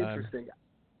out sometime. That's interesting.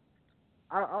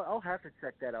 I'll have to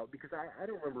check that out because I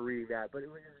don't remember reading that. But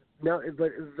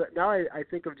now I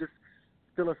think of just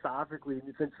philosophically,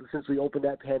 since we opened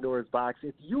that Pandora's box,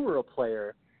 if you were a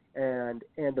player and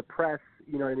the press,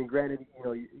 I mean, granted,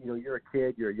 you're a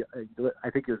kid, I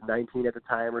think you was 19 at the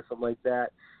time or something like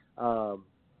that.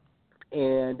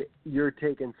 And you're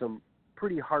taking some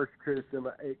pretty harsh criticism.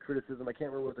 I can't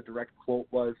remember what the direct quote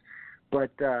was,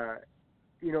 but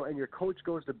and your coach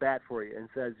goes to bat for you and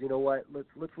says, you know what,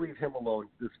 let's leave him alone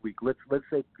this week. Let's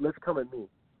come at me.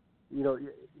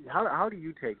 How do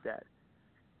you take that?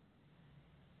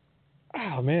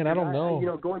 Oh man, I don't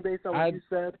know. Going based on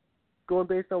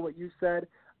what you said,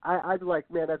 I'd be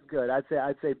like, man, that's good. I'd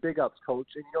say big ups, coach.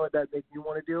 And you know what that make me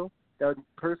want to do? That'd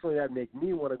make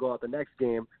me want to go out the next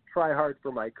game, try hard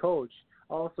for my coach.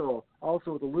 Also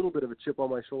with a little bit of a chip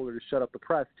on my shoulder to shut up the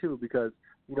press too, because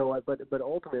you know what? But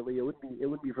ultimately, it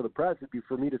wouldn't be for the press. It'd be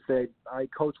for me to say,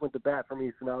 coach went to bat for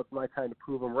me, so now it's my time to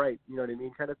prove him right. You know what I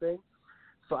mean, kind of thing.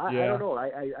 So I don't know.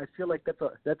 I feel like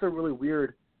that's a really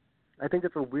weird. I think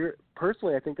that's a weird.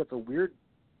 Personally, I think that's a weird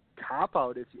cop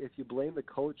out if you blame the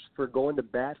coach for going to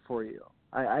bat for you.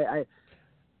 I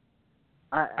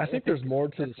think there's more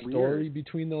to the story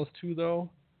between those two, though.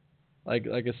 Like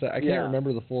I said, I can't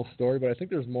remember the full story, but I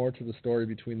think there's more to the story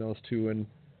between those two, and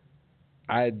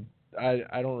I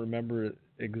don't remember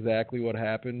exactly what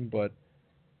happened, but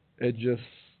it just.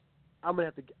 I'm gonna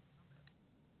have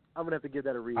to give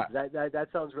that a read. That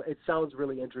sounds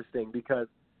really interesting because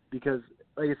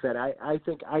like I said, I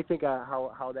think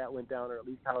how that went down, or at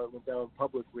least how it went down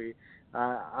publicly.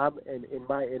 I'm in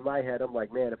my head, I'm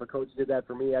like, man, if a coach did that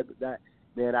for me,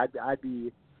 I'd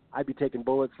be taking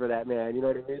bullets for that, man. You know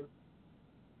what I mean?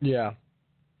 Yeah.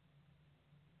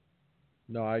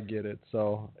 No, I get it.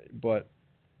 So, but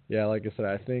yeah, like I said,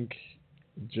 I think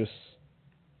just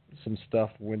some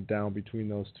stuff went down between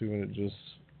those two, and it just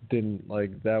didn't,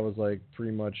 like, that was like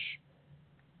pretty much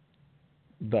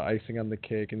the icing on the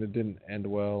cake, and it didn't end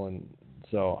well. And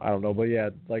so I don't know, but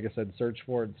yeah, like I said, search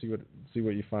for it and see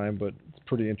what you find, but it's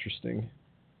pretty interesting.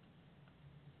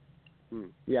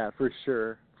 Yeah, for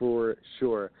sure.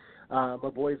 My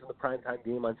boys in the primetime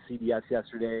game on CBS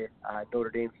yesterday, Notre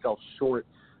Dame fell short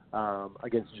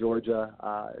against Georgia,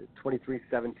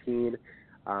 23-17.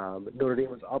 Notre Dame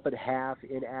was up at half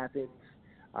in Athens.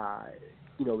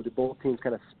 Both teams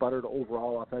kind of sputtered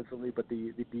overall offensively, but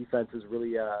the defenses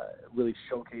really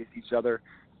showcased each other,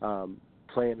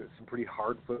 playing some pretty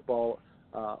hard football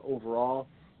overall.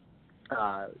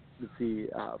 Let's see,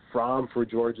 Fromm for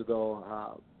Georgia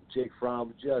though. Jake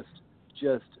Fromm just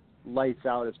lights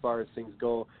out as far as things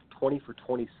go. 20 for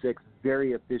 26,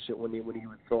 very efficient when he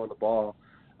was throwing the ball.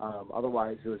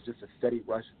 Otherwise, it was just a steady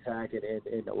rush attack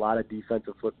and a lot of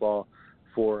defensive football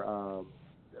for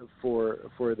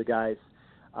the guys.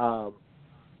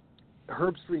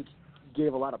 Herbstreit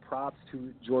gave a lot of props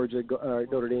to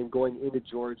Notre Dame going into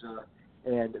Georgia,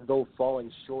 and though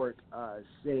falling short,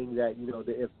 saying that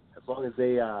as long as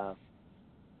they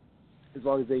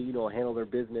handle their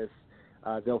business,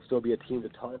 they'll still be a team to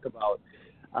talk about.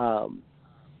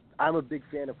 I'm a big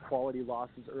fan of quality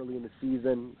losses early in the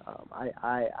season.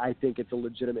 I think it's a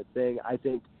legitimate thing. I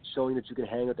think showing that you can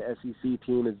hang with the SEC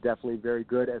team is definitely very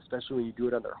good, especially when you do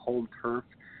it on their home turf.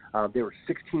 They were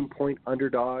 16-point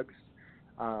underdogs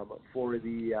for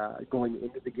the going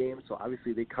into the game, so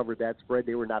obviously they covered that spread.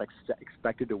 They were not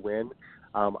expected to win.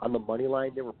 On the money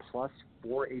line, they were plus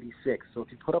 486. So if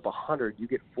you put up 100, you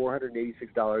get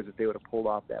 $486 if they would have pulled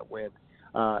off that win.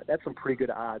 That's some pretty good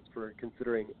odds for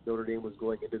considering Notre Dame was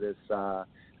going into this,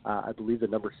 I believe, the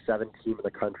number 7 team in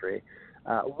the country.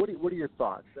 What are your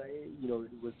thoughts? Do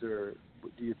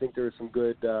you think there was some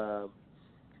good?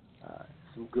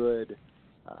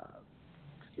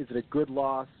 Is it a good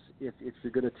loss if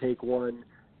you're going to take one?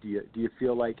 Do you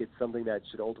feel like it's something that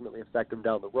should ultimately affect them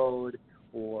down the road,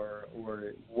 or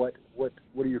what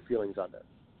are your feelings on that?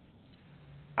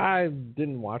 I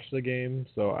didn't watch the game,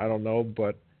 so I don't know,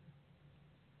 but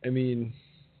I mean,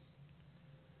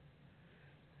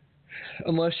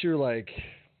 unless you're like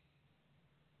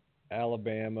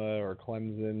Alabama or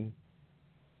Clemson,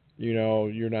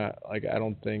 you're not like, I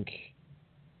don't think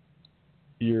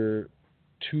you're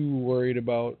too worried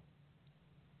about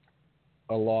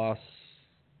a loss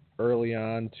early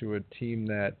on to a team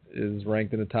that is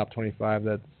ranked in the top 25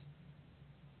 that's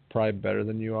probably better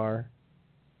than you are.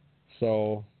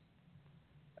 So,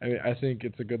 I mean, I think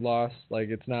it's a good loss. Like,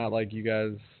 it's not like you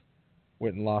guys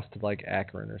went and lost to, like,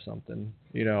 Akron or something.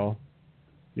 You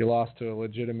lost to a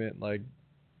legitimate, like,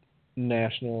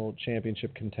 national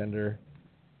championship contender,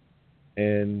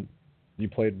 and you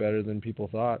played better than people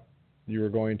thought you were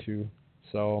going to.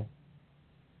 So,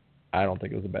 I don't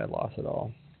think it was a bad loss at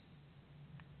all.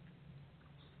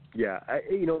 Yeah,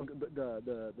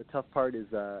 the tough part is,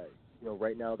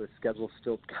 right now their schedule's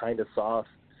still kind of soft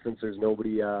since there's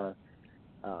nobody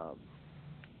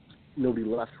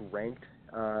left ranked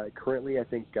currently. I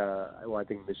think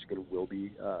Michigan will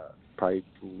be probably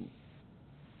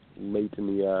late in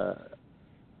the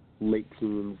late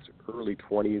teens, early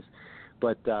 20s.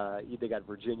 But they got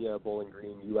Virginia, Bowling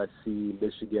Green, USC,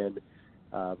 Michigan,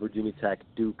 Virginia Tech,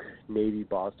 Duke, Navy,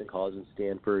 Boston College, and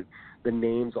Stanford. The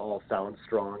names all sound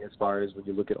strong as far as when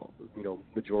you look at,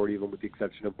 majority of them with the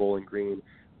exception of Bowling Green.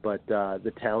 But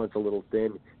the talent's a little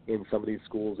thin in some of these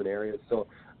schools and areas. So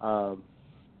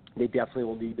they definitely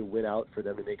will need to win out for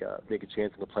them to make a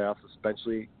chance in the playoffs,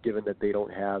 especially given that they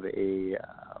don't have a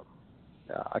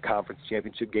conference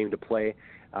championship game to play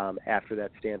after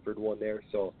that Stanford one there.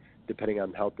 So depending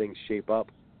on how things shape up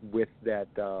with that,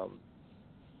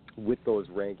 with those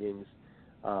rankings,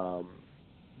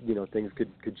 things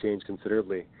could change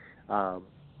considerably.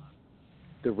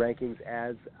 The rankings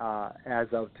as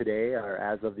of today, or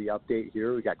as of the update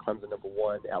here, we got Clemson number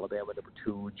 1, Alabama number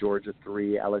 2, Georgia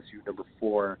 3, LSU number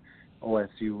 4,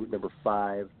 OSU number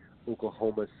 5,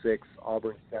 Oklahoma 6,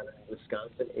 Auburn 7,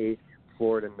 Wisconsin 8,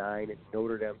 Florida 9, and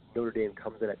Notre Dame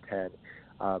comes in at 10.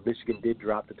 Michigan did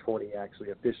drop to 20 actually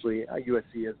officially.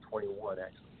 USC is 21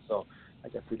 actually. So I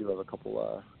guess we do have a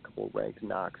couple ranked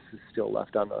knocks still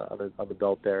left on the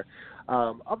belt there.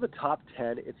 Of the top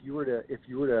 10, if you were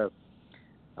to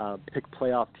pick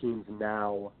playoff teams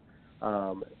now,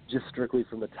 just strictly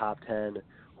from the top 10,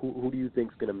 who do you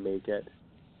think is going to make it?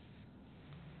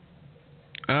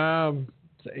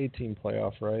 It's an 18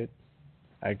 playoff, right?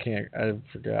 I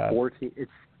forgot. 14.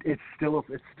 It's still a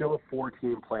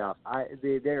 4-team playoff.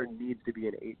 There needs to be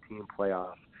an 18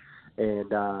 playoff, and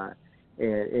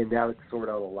that would sort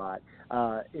out a lot.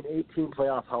 An 18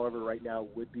 playoff, however, right now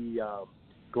would be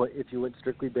if you went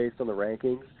strictly based on the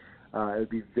rankings. It would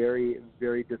be very,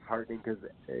 very disheartening because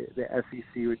the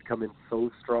SEC would come in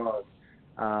so strong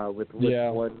with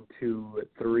 1, 2,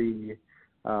 3,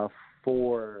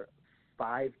 4,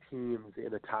 5 teams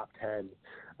in the top 10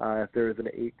 if there was an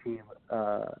 8-team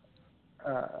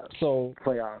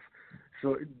playoff.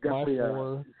 So definitely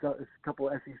a couple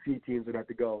SEC teams would have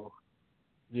to go.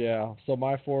 Yeah, so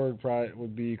my 4 probably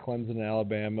would be Clemson,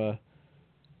 Alabama,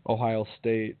 Ohio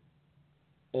State,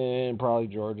 and probably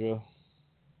Georgia.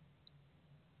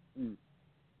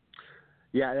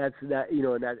 Yeah, that's that.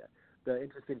 And that the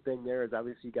interesting thing there is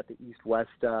obviously you got the East-West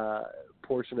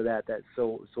portion of that.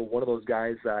 So one of those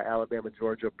guys, Alabama,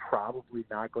 Georgia, probably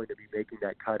not going to be making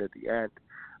that cut at the end.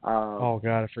 Oh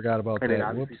God, I forgot about and that. Then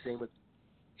obviously same with.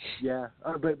 Yeah,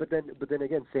 but then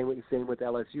again, same with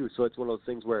LSU. So it's one of those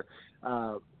things where,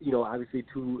 obviously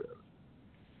two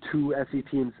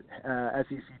SEC teams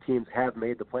have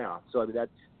made the playoffs. So I mean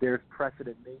there's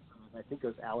precedent made for, I think it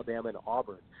was Alabama and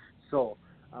Auburn. So,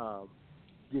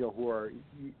 who are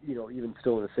even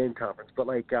still in the same conference. But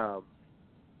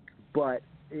but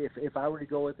if I were to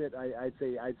go with it, I'd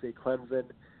say Clemson,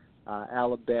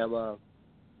 Alabama,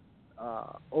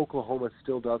 Oklahoma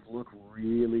still does look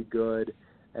really good,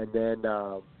 and then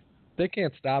they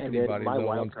can't stop anybody though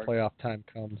once card, playoff time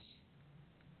comes.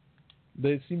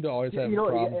 They seem to always have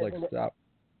problems stop.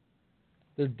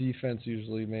 Their defense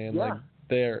usually, man, like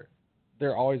they're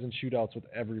always in shootouts with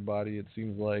everybody. It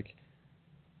seems like,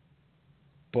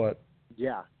 but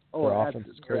yeah, offense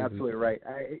is crazy. You're absolutely right.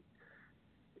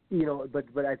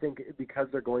 But I think because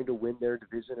they're going to win their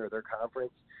division or their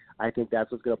conference, I think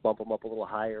that's what's going to bump them up a little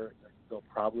higher. They'll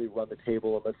probably run the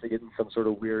table unless they get in some sort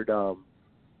of weird.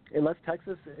 Unless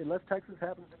Texas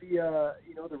happens to be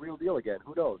the real deal again.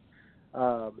 Who knows?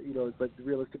 But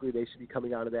realistically, they should be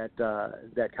coming out of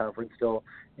that conference still,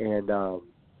 and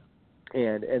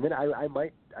then I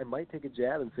might take a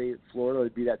jab and say Florida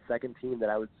would be that second team that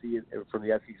I would see from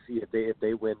the SEC if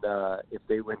they win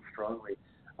strongly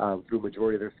through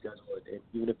majority of their schedule, and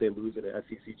even if they lose in an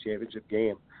SEC championship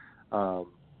game,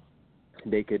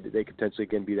 they could potentially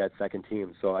again be that second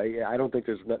team. So I don't think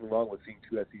there's nothing wrong with seeing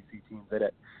two SEC teams in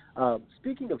it.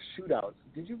 Speaking of shootouts,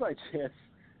 did you by chance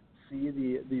see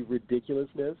the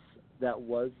ridiculousness that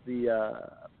was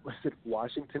was it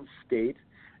Washington State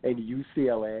and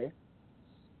UCLA?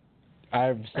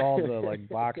 I saw the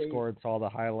box score and saw the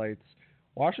highlights.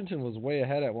 Washington was way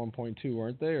ahead at one point too,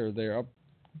 weren't they? Or they're up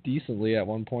decently at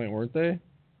one point, weren't they?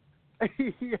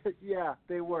 Yeah,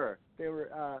 they were.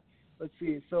 Let's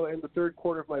see. So in the third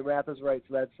quarter, if my math is right,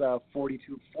 so that's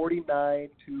 49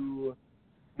 to.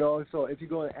 No, so if you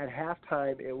go at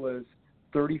halftime, it was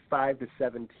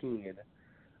 35-17,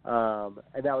 and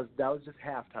that was just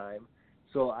halftime.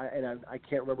 So I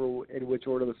can't remember in which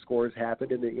order the scores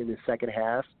happened in the second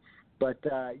half, but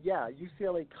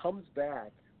UCLA comes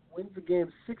back, wins the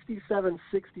game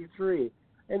 67-63,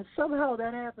 and somehow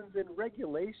that happens in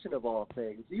regulation of all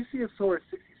things. You see a score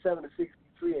 67-63,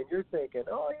 and you're thinking,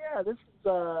 oh yeah, this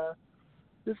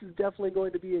is definitely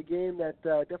going to be a game that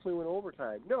definitely went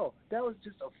overtime. No, that was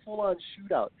just a full-on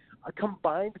shootout. A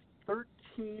combined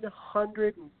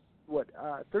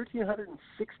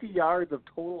 1,360 yards of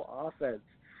total offense.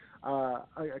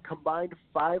 A combined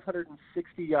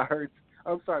 560 yards.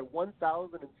 I'm sorry,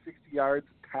 1,060 yards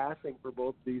passing for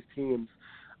both of these teams.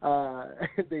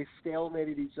 They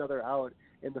stalemated each other out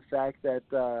in the fact that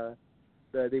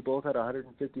they both had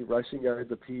 150 rushing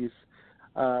yards apiece.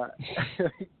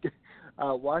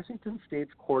 Washington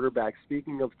State's quarterback,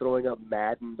 speaking of throwing up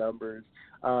Madden numbers,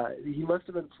 he must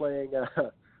have been playing.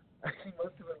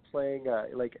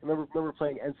 Remember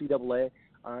playing NCAA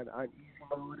on easy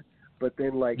mode, but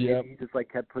then he just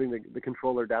kept putting the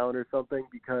controller down or something,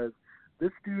 because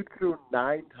this dude threw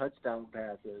 9 touchdown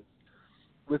passes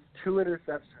with 2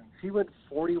 interceptions. He went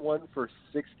 41 for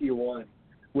 61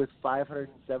 with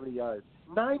 570 yards.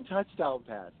 9 touchdown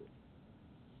passes.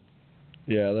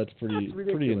 Yeah, that's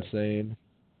pretty insane.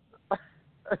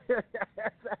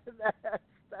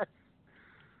 that's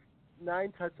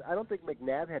 9 touch. I don't think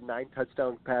McNabb had 9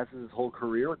 touchdown passes his whole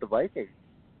career with the Vikings.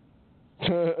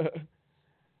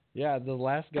 Yeah, the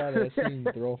last guy that I seen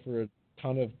throw for a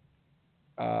ton of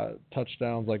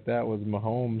touchdowns like that was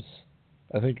Mahomes.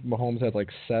 I think Mahomes had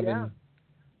 7,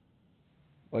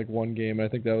 one game. I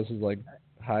think that was his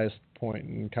highest point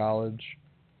in college.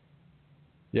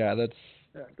 Yeah, that's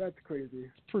crazy.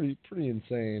 Pretty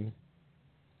insane.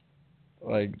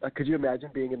 Could you imagine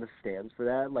being in the stands for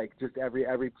that? Just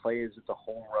every play is just a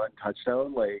home run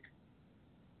touchdown.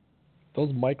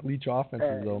 Those Mike Leach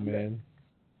offenses, though, man.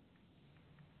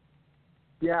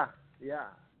 Yeah.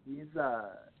 He's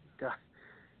God.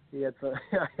 He had some.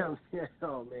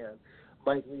 Oh man,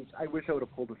 Mike Leach. I wish I would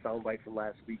have pulled the soundbite from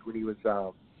last week when he was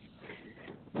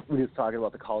talking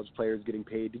about the college players getting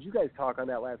paid. Did you guys talk on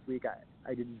that last week?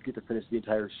 I didn't get to finish the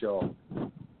entire show.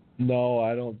 No,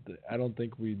 I don't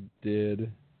think we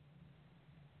did.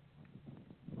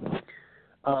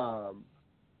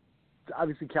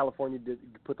 Obviously, California did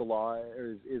put the law,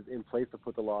 or is in place to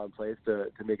put the law in place to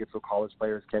make it so college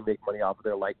players can make money off of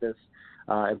their likeness,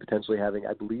 and potentially having,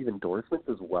 I believe, endorsements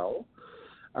as well.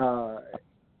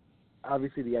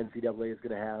 Obviously, the NCAA is going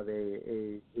to have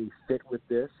a fit with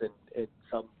this, and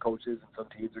some coaches and some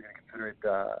teams are going to consider it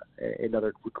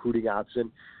another recruiting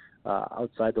option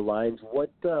outside the lines.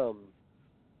 What?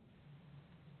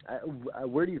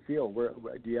 Where do you feel?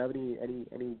 Do you have any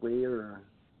way or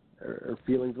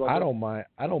feelings about that?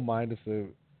 I don't mind if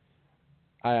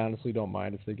I honestly don't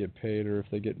mind if they get paid or if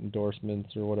they get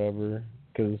endorsements or whatever,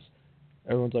 because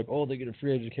everyone's like, oh, they get a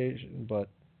free education, but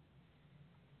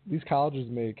these colleges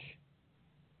make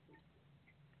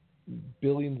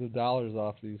billions of dollars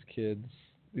off these kids.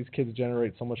 These kids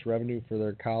generate so much revenue for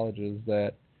their colleges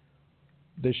that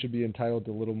they should be entitled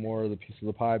to a little more of the piece of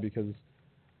the pie, because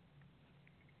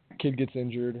kid gets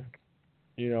injured,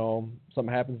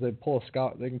 something happens, they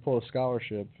can pull a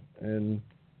scholarship, and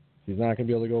he's not going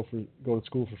to be able to go to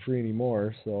school for free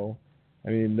anymore. So, I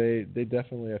mean, they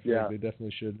definitely, I feel like they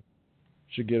definitely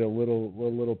should get a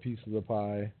little piece of the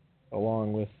pie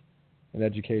along with an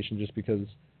education, just because,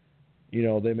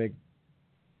 they make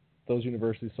those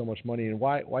universities so much money. And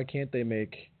why can't they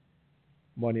make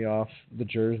money off the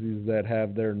jerseys that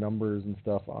have their numbers and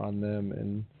stuff on them?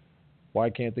 And why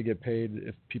can't they get paid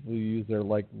if people use their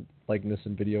likeness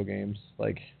in video games?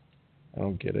 Like, I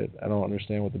don't get it. I don't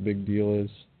understand what the big deal is.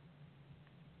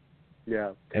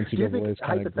 Yeah. NCAA is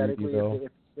kind of greedy, though.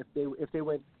 If they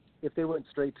went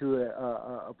straight to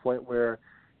a point where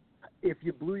if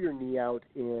you blew your knee out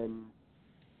in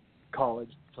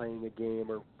college playing a game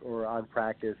or on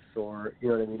practice, or you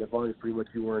know what I mean, as long as pretty much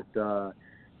you weren't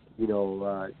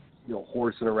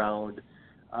horsing around,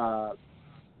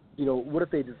 what if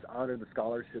they just honor the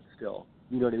scholarship still?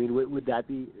 You know what I mean? Would that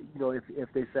be, if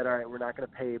they said, all right, we're not going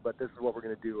to pay, but this is what we're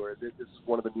going to do, or this is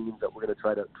one of the means that we're going to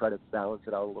try to balance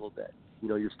it out a little bit.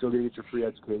 You're still going to get your free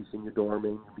education, your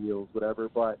dorming, your meals, whatever,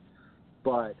 but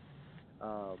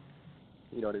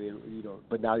you know what I mean?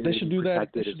 But now you're they should do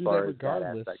that. They should do that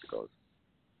regardless. That goes.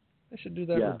 They should do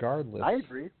that regardless. I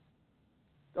agree.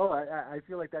 Oh, I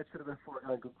feel like that should have been a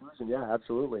foregone conclusion. Yeah,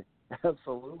 absolutely,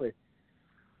 absolutely.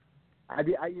 I'd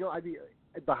be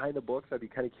behind the books. I'd be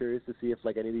kind of curious to see if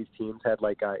any of these teams had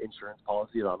insurance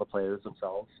policies on the players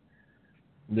themselves.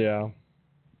 Yeah.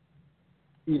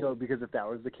 Because if that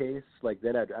was the case,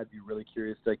 then I'd be really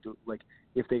curious,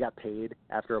 if they got paid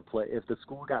after if the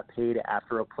school got paid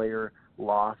after a player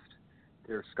lost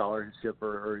their scholarship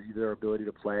or their ability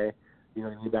to play,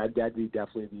 that'd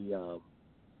definitely be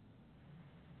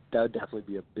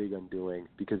a big undoing,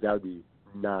 because that would be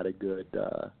not a good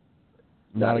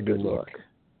not a good look.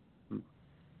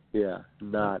 Yeah,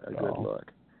 not a good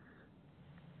look.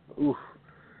 Oof.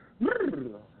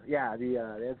 Yeah,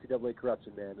 the NCAA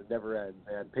corruption, man, it never ends,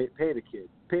 man. Pay the kid.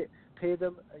 Pay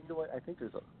them. You know what? I think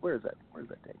where's that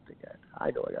dang thing at?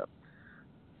 I know I got.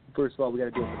 First of all, we got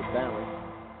to do it for the balance.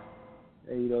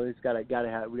 And it's gotta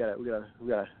have. We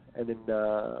gotta. And then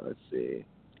let's see.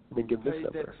 And then give this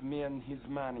number. Pay that man his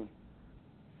money.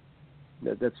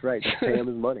 That's right. Just pay him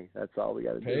his money. That's all we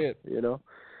got to do. Pay it. Show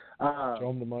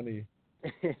him the money.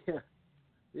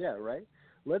 Yeah, right.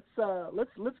 Let's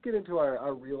get into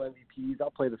our real MVPs. I'll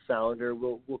play the sounder.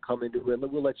 We'll come into it.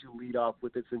 We'll let you lead off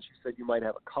with it, since you said you might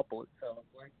have a couple. It sounds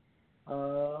like.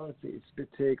 Let's see. Spit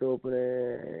take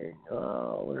opening.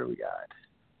 What do we got?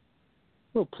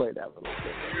 We'll play that a little bit.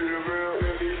 You the real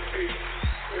MVP.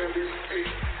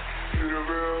 You the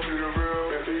real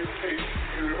MVP.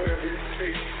 You the MVP.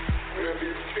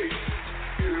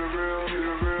 You the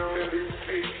real MVP.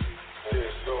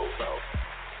 Let's go about.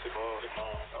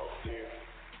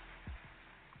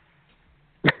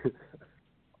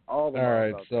 All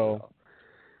right, so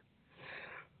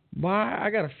I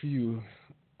got a few.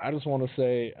 I just want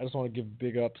to give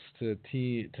big ups to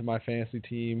my fantasy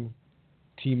team,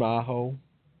 Team Aho,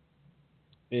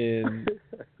 in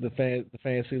the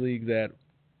fantasy league that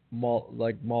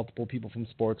multiple people from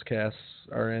Sportscast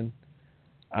are in.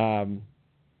 Kind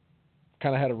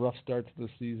of had a rough start to the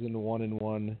season,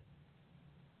 1-1.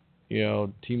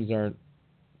 Team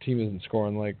isn't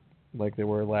scoring like they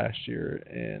were last year,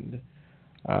 and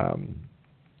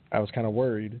I was kind of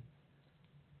worried,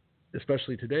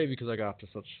 especially today, because I got off to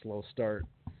such a slow start.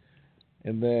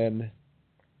 And then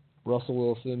Russell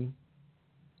Wilson,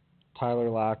 Tyler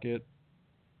Lockett,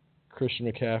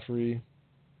 Christian McCaffrey,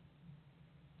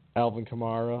 Alvin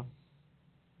Kamara,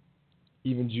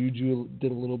 even Juju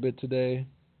did a little bit today,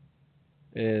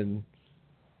 and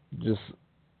just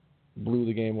blew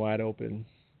the game wide open.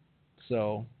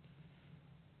 So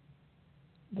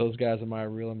those guys are my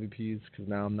real MVPs, because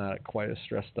now I'm not quite as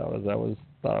stressed out as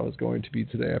thought I was going to be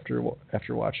today after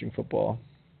watching football.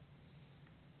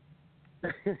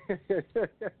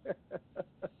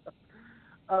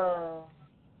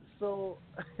 So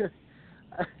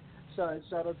shout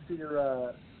out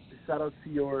to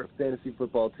your fantasy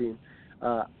football team.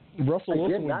 Russell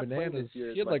Wilson went bananas.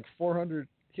 He had like 400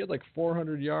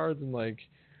 yards and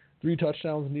 3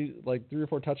 touchdowns, and 3 or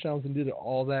 4 touchdowns, and did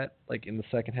all that in the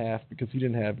second half, because he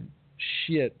didn't have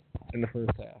shit in the first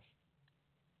half.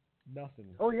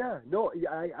 Nothing. Oh yeah, no,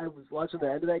 I was watching the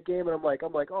end of that game, and I'm like,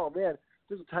 oh man,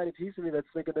 there's a tiny piece of me that's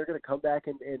thinking they're going to come back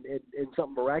and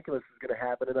something miraculous is going to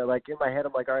happen, and I in my head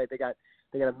I'm like, all right, they got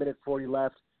a minute 40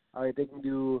 left. All right, they can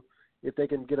do. If they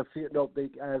can get a field,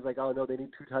 I was like, oh no, they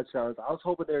need 2 touchdowns. I was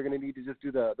hoping they were going to need to just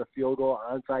do the field goal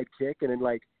onside kick and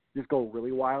then just go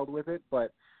really wild with it,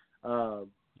 but.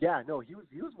 Yeah, no, he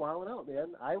was wilding out,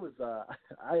 man. I love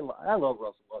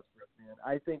Russell Westbrook, man.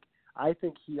 I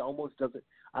think he almost doesn't.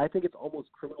 I think it's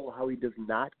almost criminal how he does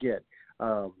not get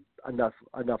enough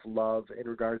love in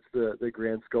regards to the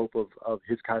grand scope of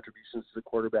his contributions to the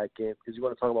quarterback game. Because you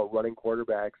want to talk about running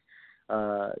quarterbacks,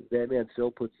 that man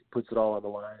still puts it all on the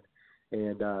line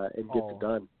and gets it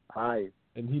done.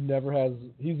 And he never has.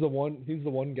 He's the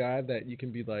one guy that you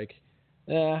can be like,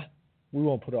 we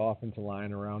won't put an offensive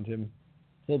line around him.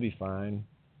 He'll be fine.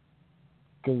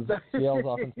 Because Seattle's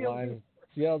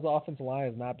offensive line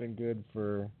has not been good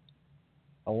for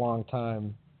a long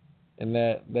time, and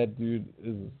that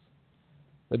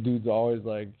dude's always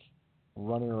like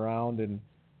running around, and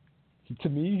to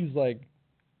me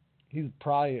he's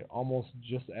probably almost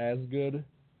just as good,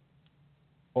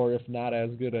 or if not as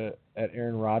good at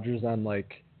Aaron Rodgers on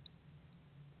like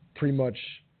pretty much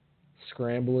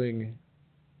scrambling.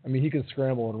 I mean, he can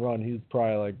scramble and run. He's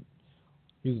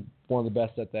one of the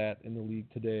best at that in the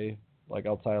league today, like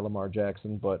outside of Lamar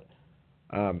Jackson. But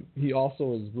he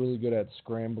also is really good at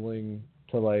scrambling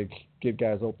to like get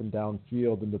guys open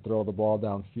downfield and to throw the ball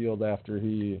downfield after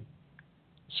he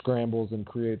scrambles and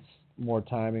creates more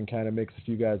time and kind of makes a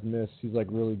few guys miss. He's like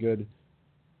really good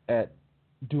at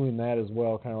doing that as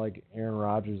well, kind of like Aaron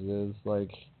Rodgers is.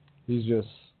 Like he's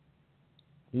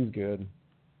good,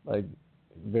 like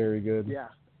very good. Yeah,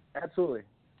 absolutely.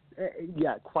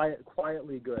 Yeah,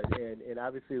 quietly good, and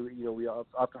obviously, we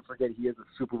often forget he is a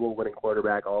Super Bowl winning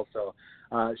quarterback. Also,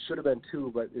 should have been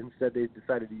two, but instead they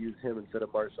decided to use him instead of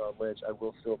Marshawn Lynch. I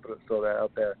will still throw that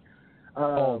out there.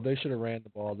 They should have ran the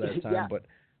ball that time, yeah. But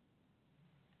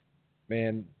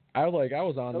man, I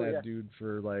was on that dude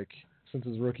for like since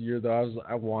his rookie year. Though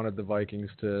I wanted the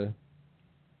Vikings to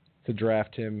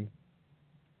draft him,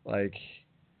 like,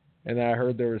 and I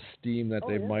heard there was steam that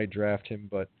they might draft him,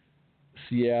 but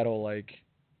Seattle like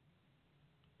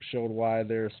showed why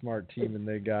they're a smart team and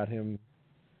they got him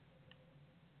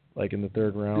like in the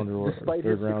third round or despite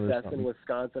third his round or success something. in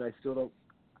Wisconsin, I still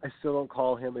don't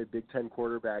call him a Big Ten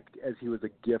quarterback, as he was a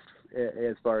gift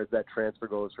as far as that transfer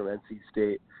goes from NC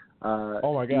State.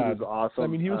 Oh my God, he was awesome. I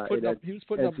mean, he was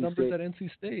putting up numbers State. at NC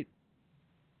State.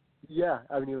 Yeah,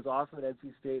 I mean, he was awesome at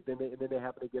NC State. Then they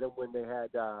happened to get him when they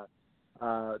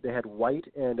had White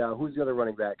and who's the other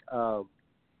running back?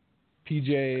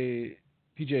 PJ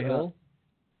Hill,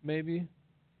 maybe.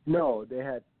 No,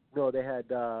 it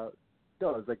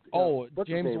was like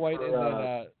James White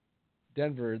in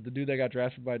Denver, the dude that got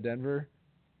drafted by Denver,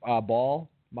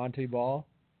 Monte Ball.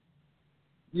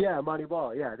 Yeah, Monty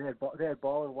Ball. Yeah, they had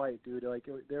Ball and White, dude. Like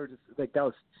they were just like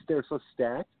they were so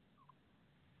stacked.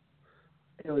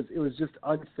 It was just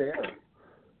unfair.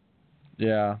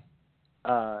 Yeah.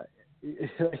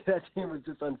 That team was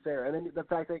just unfair, and then the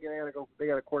fact that they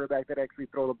got a quarterback that actually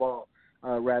throw the ball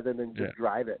rather than just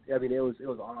drive it. I mean, it was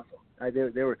awesome.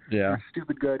 They were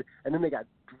stupid good, and then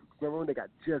remember when they got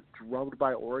just drummed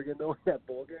by Oregon though in that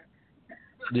bowl game?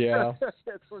 Yeah,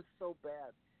 that was so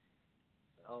bad.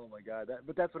 Oh my God!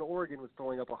 But that's when Oregon was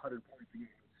throwing up 100 points a game.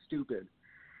 Stupid.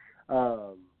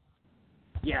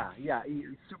 Yeah,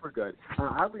 super good.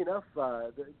 Oddly enough,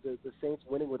 the Saints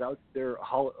winning without their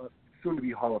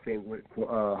soon-to-be Hall of Fame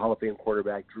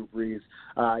quarterback Drew Brees.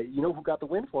 You know who got the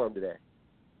win for him today?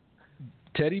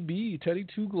 Teddy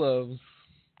Two Gloves.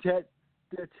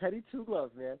 Teddy Two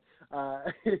Gloves, man.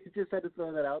 Just had to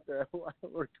throw that out there.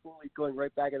 We're totally going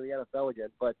right back into the NFL again,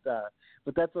 but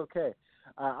that's okay.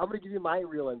 I'm going to give you my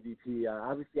real MVP.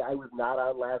 Obviously, I was not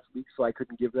on last week, so I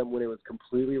couldn't give them when it was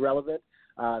completely relevant.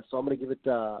 So I'm going to give it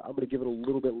a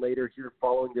little bit later here,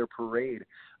 following their parade.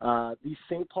 The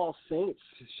St. Paul Saints.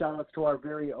 Shout out to our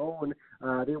very own.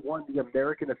 They won the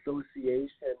American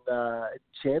Association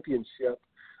championship.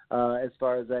 As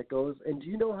far as that goes, and do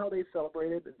you know how they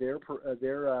celebrated their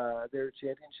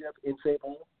championship in St.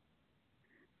 Paul?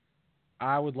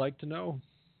 I would like to know.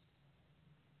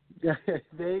 They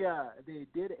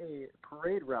did a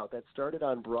parade route that started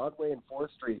on Broadway and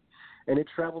 4th Street, and it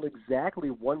traveled exactly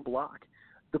one block.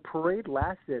 The parade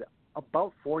lasted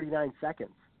about 49 seconds.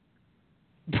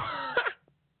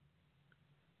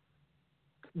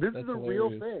 This That's is a hilarious. real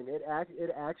thing. It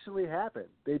actually happened.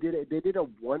 They did a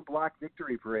one block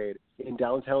victory parade in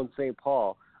downtown St.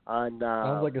 Paul on.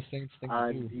 Sounds like a Saints thing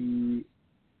to do.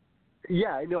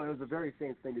 Yeah, I know it was a very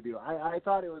Saints thing to do. I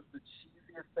thought it was the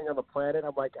cheesiest thing on the planet.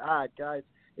 I'm like, guys,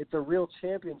 it's a real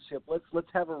championship. Let's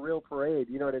have a real parade.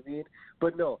 You know what I mean?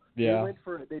 But no, yeah.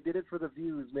 They did it for the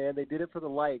views, man. They did it for the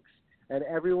likes. And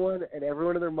everyone and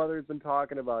their mother has been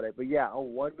talking about it. But yeah, a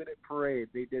 1-minute parade.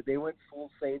 They went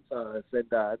full Saints on us, and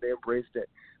they embraced it.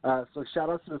 So shout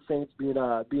out to the Saints being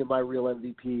my real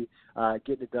MVP,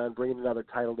 getting it done, bringing another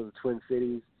title to the Twin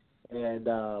Cities.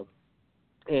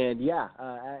 And yeah,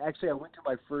 actually, I went to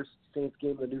my first Saints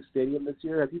game in the new stadium this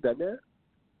year. Have you been there?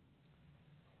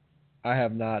 I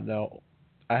have not. No,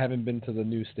 I haven't been to the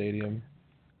new stadium.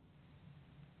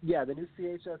 Yeah, the new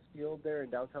CHS Field there in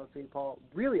downtown St. Paul,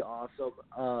 really awesome,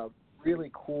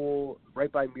 really cool,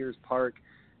 right by Mears Park,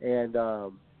 and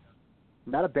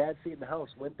not a bad seat in the house.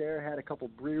 Went there, had a couple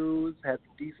brews, had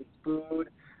some decent food,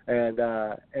 and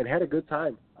had a good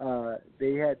time.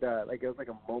 They had it was like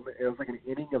a moment. It was like an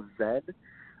inning of zen.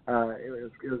 It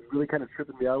was really kind of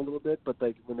tripping me out a little bit. But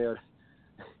like when they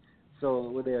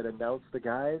had announced the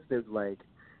guys, they're like,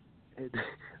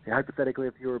 hypothetically,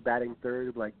 if you were batting third,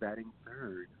 it'd be like batting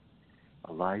third,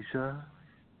 Elijah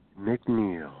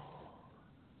McNeil.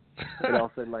 And all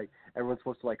of a sudden, like, everyone's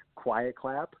supposed to, like, quiet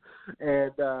clap.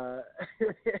 And, and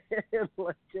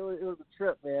like, it was a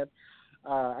trip, man.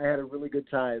 I had a really good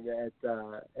time at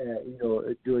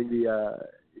doing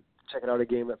checking out a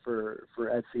game at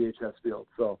CHS Field.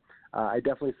 So I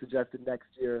definitely suggested next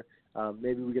year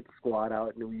maybe we get the squad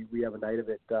out and we have a night of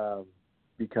it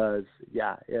because,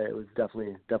 yeah, it was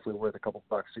definitely worth a couple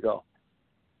bucks to go.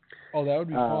 Oh, that would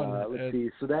be fun. Let's see.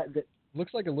 So that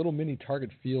looks like a little mini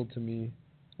Target Field to me.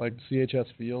 Like CHS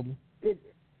Field. It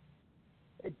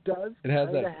does. It has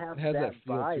that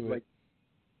feel vibe. to it. Like,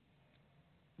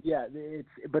 yeah,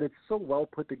 but it's so well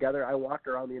put together. I walked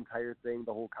around the entire thing,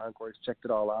 the whole concourse, checked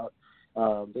it all out.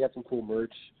 They got some cool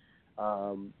merch.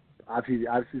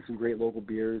 Obviously some great local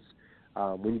beers.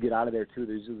 When you get out of there too,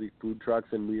 there's usually food trucks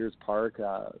in Mears Park.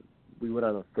 We went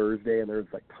on a Thursday and there was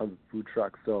like tons of food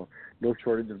trucks, so no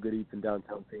shortage of good eats in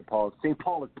downtown St. Paul. St.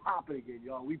 Paul is popping again,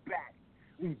 y'all. We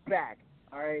back.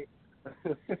 All right.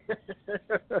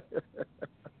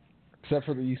 Except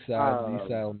for the East Side. The East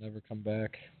Side will never come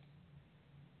back.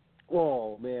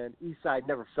 Oh, man. East Side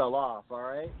never fell off, all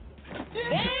right?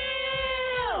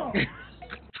 Damn!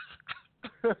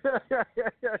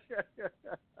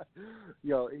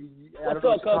 Yo, I don't know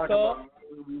what you're talking about.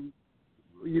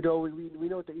 We know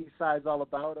what the East Side's all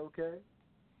about, okay?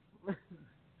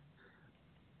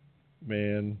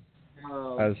 Man,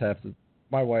 I just have to.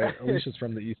 My wife, Alicia's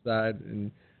from the East Side,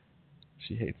 and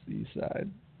she hates the East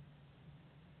Side.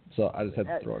 So I just had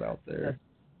to throw it out there.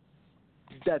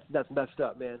 That's messed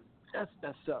up, man. That's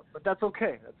messed up, but that's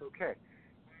okay.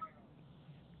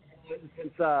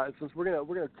 Since we're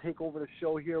gonna take over the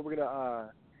show here, we're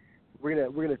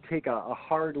gonna take a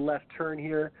hard left turn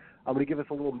here. I'm gonna give us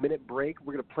a little minute break.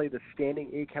 We're gonna play the standing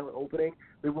 8-count opening.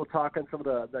 Maybe we'll talk on some of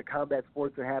the combat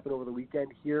sports that happened over the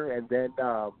weekend here, and then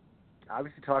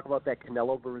obviously talk about that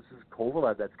Canelo versus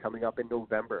Kovalev that's coming up in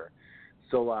November.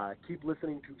 So keep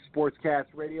listening to Sportscast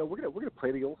Radio. We're gonna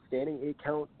play the old standing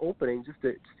 8-count opening just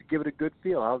to give it a good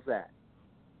feel. How's that?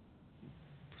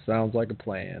 Sounds like a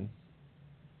plan.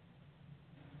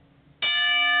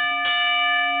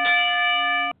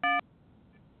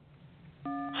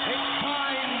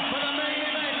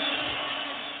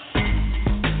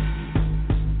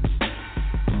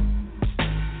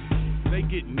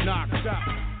 Get knocked out.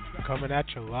 Coming at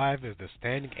you live is the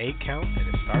standing 8-count, and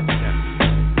it starts now.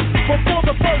 Before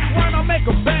the first round, I make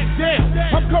them back down.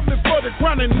 I'm coming for the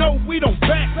crown and no, we don't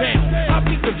back down. I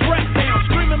beat the track down,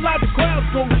 screaming like the crowd's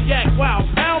gonna react. Wow,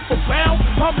 pound for pound,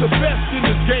 I'm the best in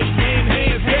this game, man,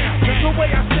 hands down. The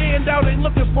way I stand out, ain't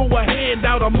looking for a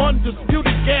handout. I'm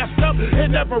undisputed, gassed up,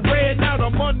 and never ran out.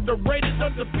 I'm underrated,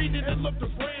 undefeated, and look to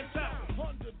branch out.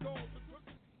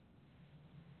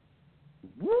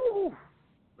 Woo!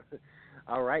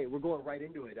 All right, we're going right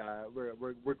into it. We're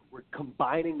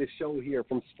combining the show here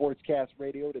from Sportscast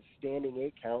Radio to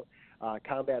Standing 8-Count.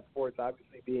 Combat sports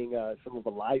obviously being some of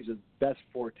Elijah's best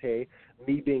forte.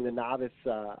 Me being the novice,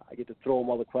 I get to throw him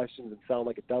all the questions and sound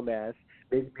like a dumbass.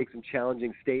 Maybe make some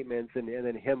challenging statements, and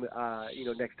then him,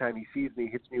 next time he sees me,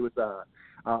 hits me with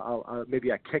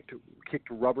maybe a kicked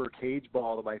rubber cage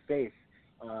ball to my face.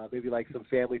 Maybe like some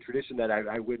family tradition that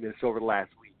I witnessed over the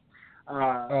last week.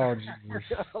 Oh,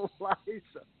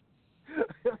 Jesus.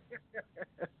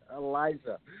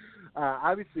 Elijah.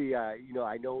 Obviously, I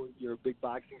know you're a big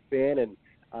boxing fan, and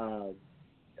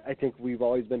I think we've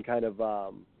always been kind of,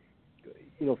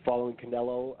 following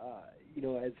Canelo,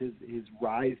 as his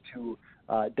rise to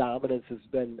dominance has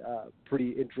been pretty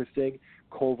interesting.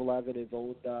 Kovalev and his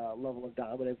own level of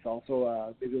dominance,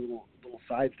 also maybe a little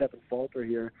sidestep and falter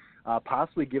here,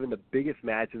 possibly given the biggest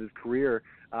match of his career.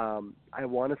 I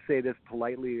want to say this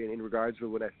politely in regards to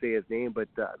when I say his name, but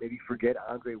maybe forget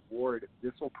Andre Ward.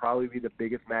 This will probably be the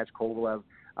biggest match Kovalev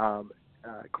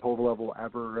will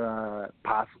ever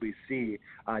possibly see,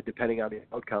 depending on the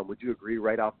outcome. Would you agree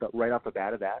right off the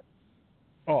bat of that?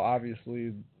 Oh,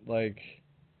 obviously, like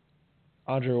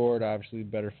Andre Ward, obviously a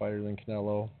better fighter than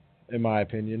Canelo, in my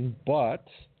opinion. But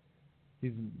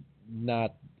he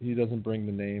doesn't bring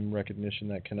the name recognition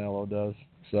that Canelo does.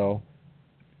 So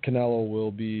Canelo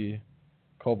will be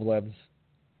Kovalev's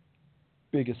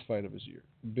biggest fight of his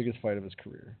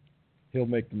career. He'll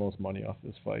make the most money off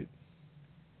this fight,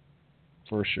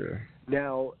 for sure.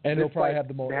 Now, and he'll probably have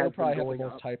the most up.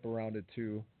 hype around it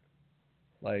too.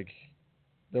 Like,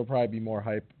 there'll probably be more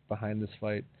hype behind this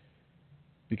fight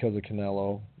because of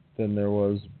Canelo than there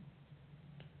was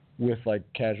with like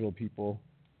casual people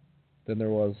than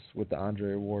there was with the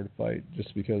Andre Ward fight,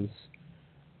 just because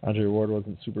Andre Ward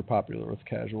wasn't super popular with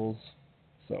casuals.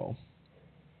 So.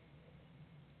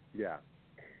 Yeah.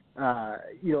 The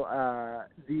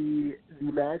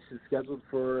match is scheduled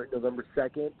for November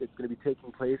 2nd. It's going to be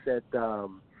taking place at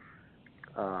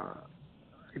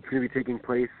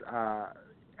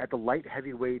the light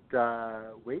heavyweight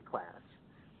weight class.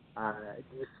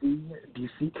 Do you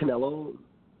see Canelo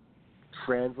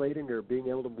translating or being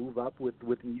able to move up with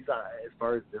ease as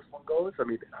far as this one goes? I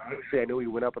mean, obviously I know he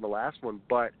went up in the last one,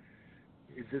 but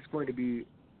is this going to be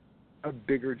a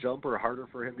bigger jump or harder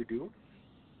for him to do?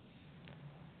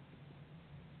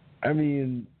 I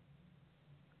mean,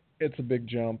 it's a big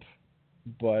jump,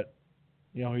 but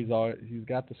he's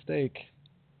got the stake.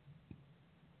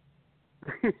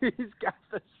 He's got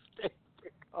the stake.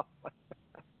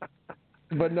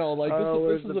 But no, like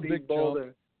this is a big boulder.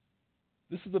 jump.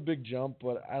 This is a big jump,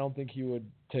 but I don't think he would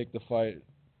take the fight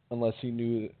unless he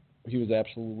knew he was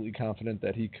absolutely confident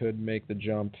that he could make the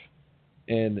jump.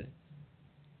 And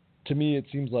to me, it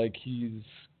seems like he's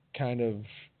kind of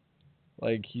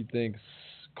like he thinks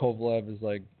Kovalev is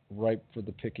like ripe for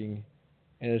the picking,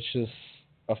 and it's just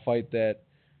a fight that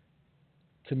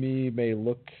to me may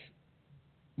look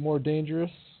more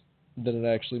dangerous than it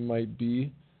actually might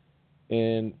be,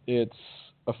 and it's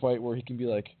a fight where he can be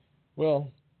like,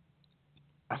 well,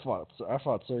 I fought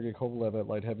Sergey Kovalev at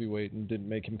light heavyweight and didn't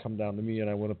make him come down to me, and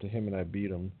I went up to him and I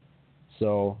beat him.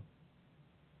 So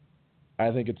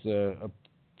I think it's a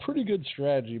pretty good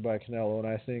strategy by Canelo, and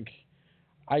I think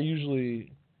I've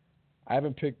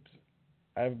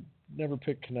never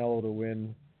picked Canelo to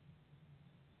win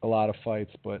a lot of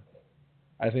fights, but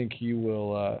I think he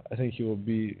will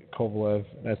beat Kovalev,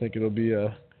 and I think it'll be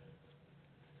a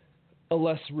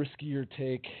less riskier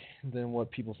take than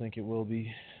what people think it will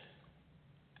be.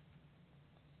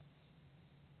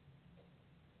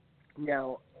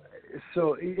 Now,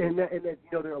 so and there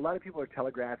are a lot of people are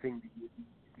telegraphing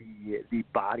the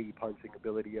body punching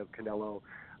ability of Canelo,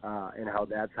 and how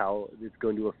it's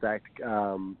going to affect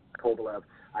Kovalev.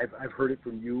 I've heard it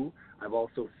from you. I've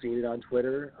also seen it on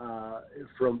Twitter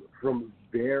from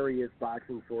various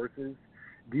boxing sources.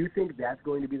 Do you think that's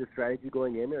going to be the strategy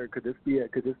going in, or could this be a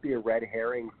red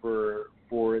herring for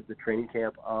the training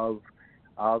camp of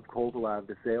Kovalev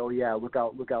to say, oh yeah, look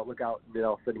out, and then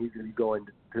all of a sudden he's going to be going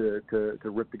to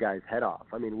rip the guy's head off?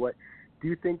 I mean, what do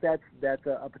you think that's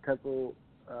a potential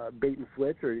bait and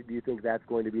switch, or do you think that's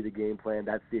going to be the game plan?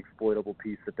 That's the exploitable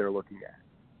piece that they're looking at.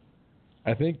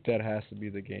 I think that has to be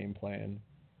the game plan,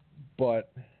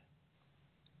 but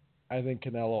I think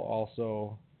Canelo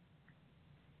also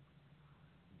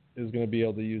is going to be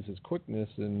able to use his quickness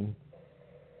and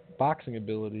boxing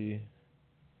ability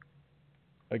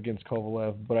against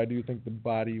Kovalev, but I do think the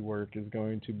body work is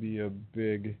going to be a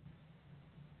big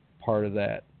part of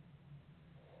that.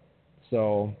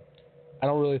 So I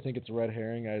don't really think it's a red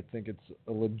herring. I think it's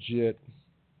a legit,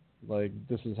 like,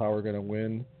 this is how we're going to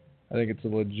win. I think it's a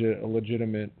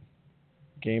legitimate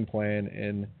game plan,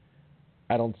 and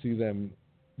I don't see them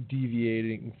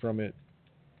deviating from it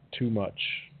too much.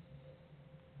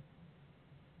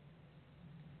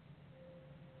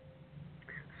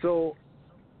 So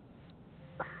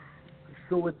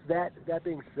with that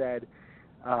being said,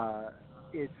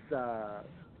 it's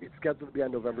scheduled to be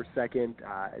on November 2nd.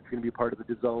 It's going to be part of the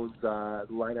DAZN's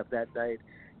lineup that night.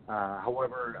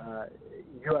 However,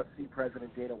 UFC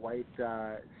President Dana White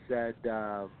said,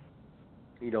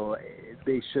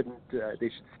 they should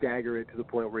stagger it to the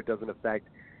point where it doesn't affect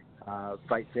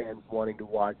fight fans wanting to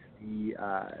watch the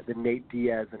Nate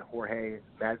Diaz and Jorge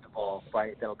Masvidal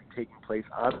fight that will be taking place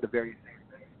on the very same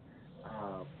day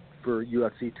for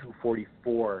UFC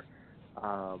 244.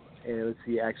 And let's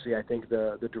see, actually, I think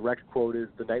the direct quote is,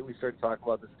 the night we started talking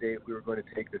about this date, we were going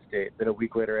to take this date. Then a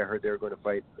week later, I heard they were going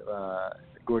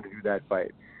to do that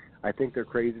fight. I think they're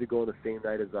crazy to go on the same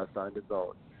night as us on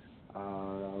DAZN.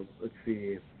 Let's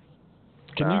see.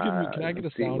 Can I get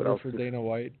a sounder for Dana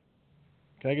White?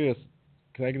 Can I get a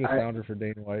sounder for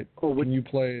Dana White? Can you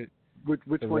play which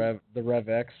one? The Rev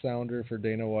X sounder for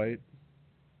Dana White?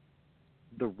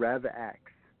 The Rev X.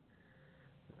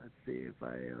 Let's see if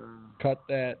I cut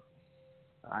that.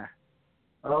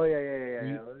 Oh,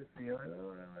 yeah. Let's see.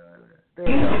 There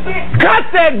we go. Cut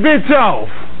that bitch off!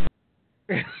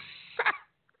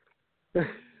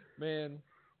 Man,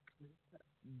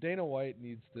 Dana White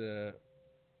needs to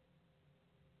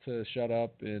shut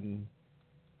up and,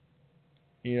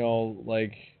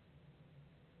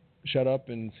 shut up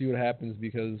and see what happens,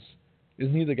 because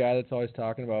isn't he the guy that's always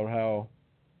talking about how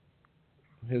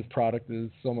his product is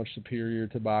so much superior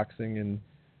to boxing and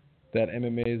that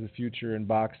MMA is the future and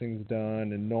boxing's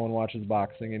done and no one watches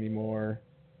boxing anymore?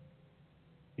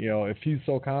 If he's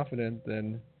so confident,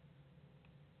 then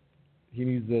he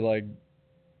needs to,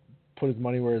 put his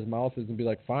money where his mouth is and be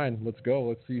like, fine, let's go.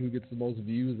 Let's see who gets the most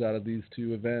views out of these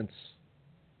two events.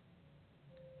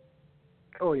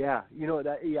 Oh, yeah.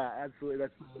 Absolutely.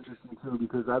 That's interesting, too,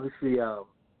 because obviously,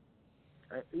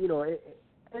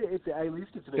 it's at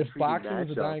least it's an if intriguing boxing matchup.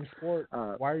 is a dying sport,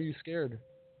 why are you scared?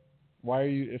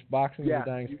 If boxing is a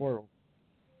dying sport?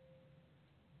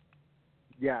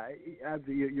 Yeah,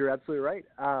 you're absolutely right.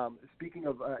 Speaking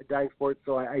of dying sports,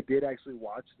 so I did actually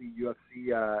watch the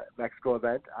UFC Mexico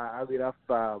event. Oddly enough,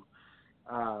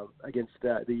 against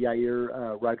the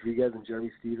Yair Rodriguez and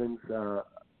Jeremy Stevens.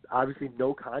 Obviously,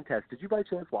 no contest. Did you by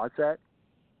chance watch that?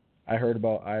 I heard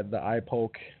about the eye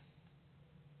poke.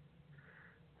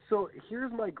 So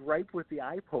here's my gripe with the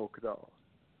eye poke, though.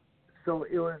 So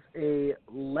it was a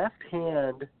left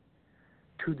hand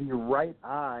to the right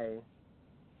eye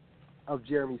of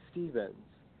Jeremy Stevens,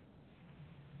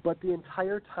 but the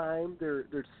entire time they're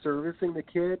servicing the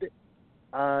kid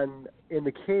in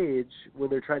the cage when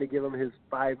they're trying to give him his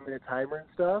 5-minute timer and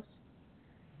stuff.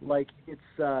 It's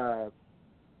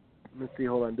let's see,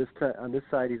 hold on. On this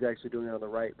side he's actually doing it on the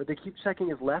right, but they keep checking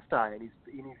his left eye and he's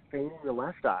feigning the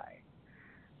left eye.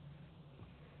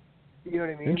 You know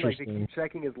what I mean? They keep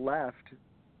checking his left,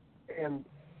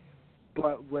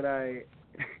 but when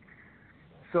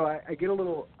so I get a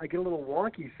little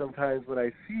wonky sometimes when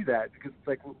I see that, because it's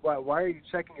like, why are you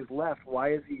checking his left?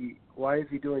 Why is he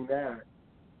doing that?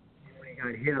 He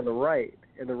got hit on the right,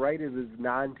 and the right is his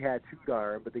non-tattooed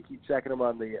arm, but they keep checking him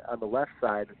on the left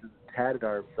side, this is his tatted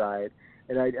arm side,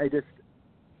 and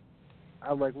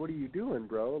I'm like, what are you doing,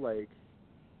 bro?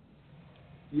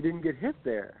 You didn't get hit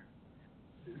there.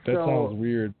 That so sounds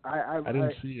weird. I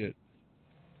didn't see it.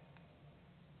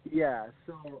 Yeah,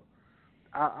 so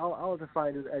I'll have to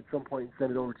find it at some point and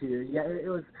send it over to you. Yeah, it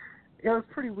was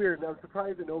pretty weird, and I was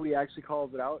surprised that nobody actually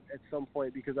calls it out at some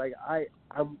point, because I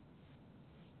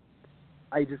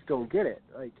just don't get it.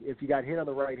 If you got hit on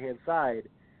the right hand side,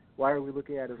 why are we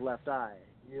looking at his left eye?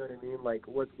 You know what I mean?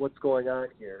 What's going on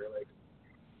here?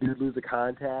 Did he lose a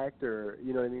contact, or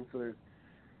you know what I mean? So there's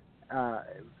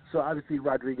so obviously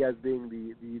Rodriguez being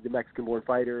the Mexican-born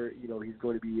fighter, he's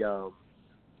going to be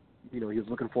he's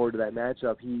looking forward to that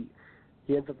matchup. He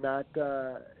ends up not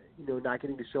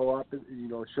getting to show up,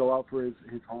 show out for his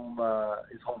home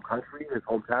country, his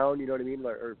hometown, you know what I mean?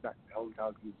 Or not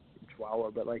hometown, he's in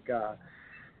Chihuahua, but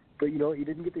he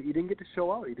didn't get to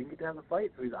show out. He didn't get to have a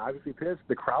fight, so he's obviously pissed.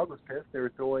 The crowd was pissed. They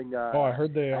were throwing. I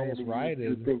heard they almost rioted.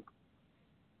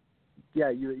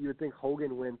 You would think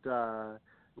Hogan went to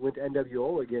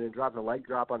NWO again and dropped a leg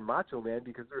drop on Macho Man,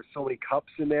 because there were so many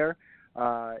cups in there.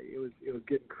 It was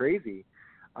getting crazy.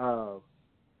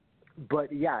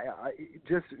 But yeah,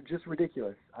 just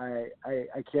ridiculous. I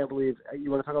can't believe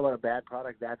you want to talk about a bad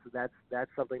product. That's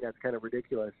something that's kind of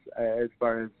ridiculous as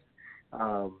far as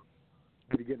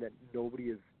getting that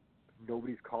nobody's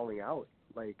calling out.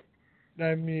 I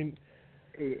mean,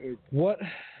 what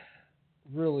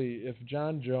really? If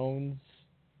John Jones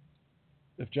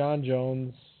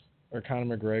or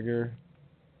Conor McGregor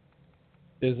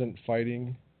isn't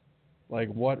fighting,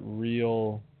 what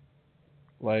real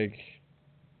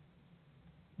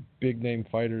big name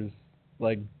fighters,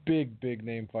 big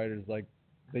name fighters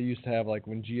they used to have,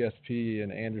 when GSP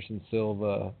and Anderson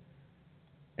Silva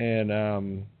and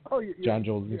John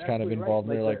Jones was kind of involved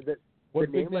in there.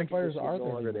 What big name fighters are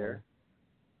there anymore?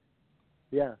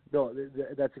 Yeah, no,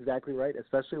 that's exactly right.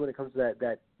 Especially when it comes to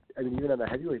that. I mean, even on the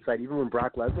heavyweight side, even when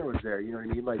Brock Lesnar was there, you know what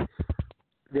I mean?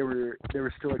 They were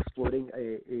still exploiting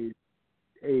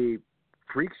a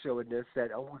freak show-ness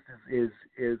that almost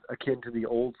is akin to the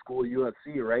old school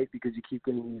UFC, right? Because you keep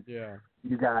getting these. Yeah.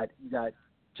 You got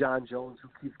John Jones, who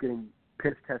keeps getting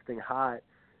piss testing hot,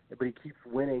 but he keeps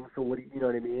winning. So what? You know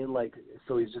what I mean?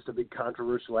 So he's just a big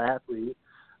controversial athlete.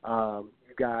 You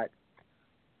got,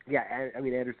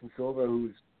 Anderson Silva,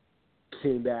 who's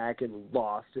came back and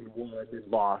lost and won and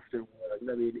lost and won.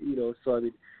 I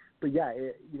mean, but yeah,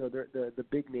 the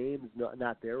big name's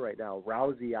not there right now.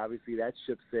 Rousey, obviously, that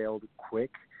ship sailed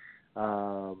quick.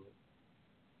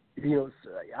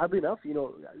 oddly enough,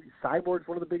 Cyborg's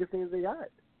one of the biggest things they got.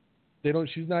 They don't.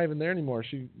 She's not even there anymore.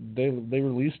 They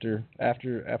released her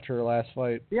after her last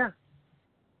fight. Yeah.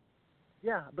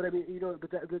 Yeah, but I mean,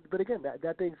 but again,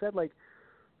 that being said, like,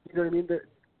 you know what I mean?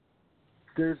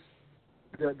 There's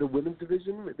the women's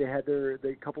division. They had their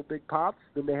couple big pops.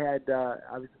 Then they had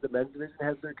obviously the men's division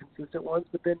has their consistent ones.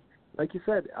 But then, like you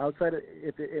said, outside of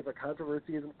if a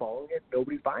controversy isn't following it,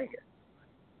 nobody's buying it.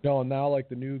 No, now like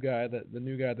the new guy that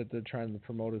they're trying to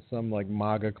promote is some like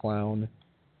MAGA clown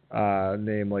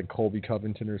named like Colby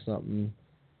Covington or something.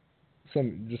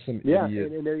 Some idiot. Yeah,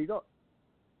 and there you go.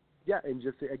 Yeah, and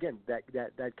just again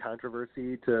that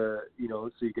controversy to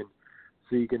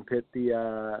so you can pit the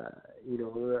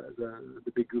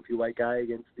the big goofy white guy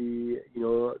against the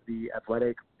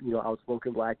athletic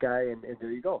outspoken black guy, and there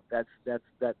you go. That's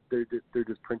they're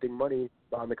just printing money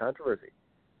on the controversy.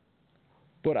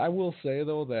 But I will say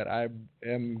though that I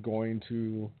am going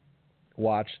to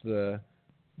watch the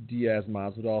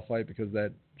Diaz-Masvidal fight because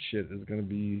that shit is going to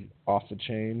be off the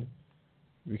chain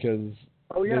because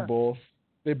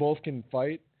they both can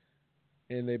fight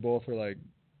and they both are like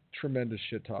tremendous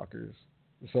shit talkers.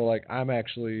 So like I'm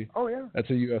actually that's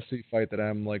a UFC fight that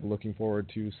I'm like looking forward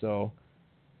to. So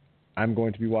I'm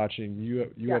going to be watching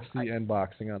UFC and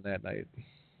boxing on that night.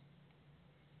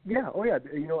 Yeah,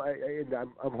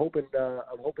 I'm hoping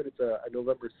it's a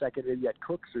November 2nd maybe at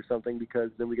Cook's or something because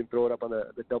then we can throw it up on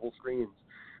the double screens.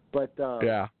 But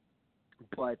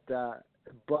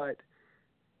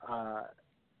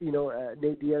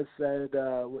Nate Diaz said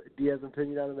Diaz's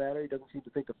opinion on the matter. He doesn't seem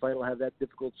to think the fight will have that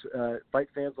difficult. Fight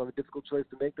fans will have a difficult choice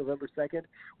to make November 2nd.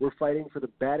 We're fighting for the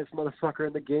baddest motherfucker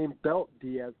in the game belt,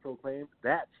 Diaz proclaimed.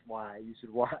 That's why you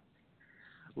should watch.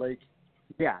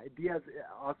 Diaz,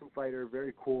 awesome fighter,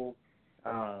 very cool.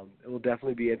 It will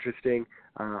definitely be interesting.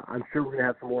 I'm sure we're going to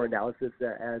have some more analysis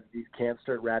as these camps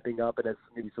start wrapping up and as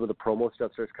maybe some of the promo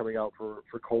stuff starts coming out for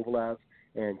Kovalev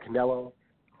and Canelo.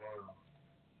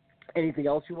 Anything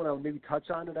else you want to maybe touch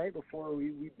on tonight before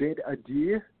we bid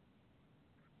adieu?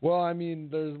 Well, I mean,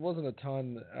 there wasn't a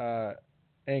ton.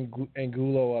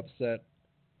 Angulo upset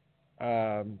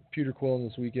Peter Quillen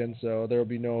this weekend, so there will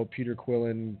be no Peter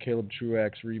Quillen, Caleb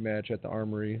Truax rematch at the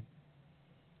Armory.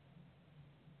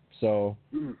 So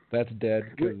that's dead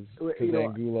because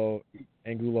Angulo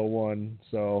won.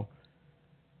 So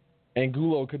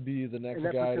Angulo could be the next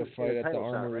guy to fight at the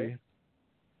Armory.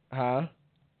 Shot, right? Huh?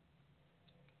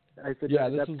 I said, yeah,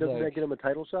 doesn't that get him a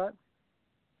title shot?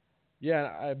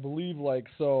 Yeah, I believe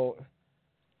so.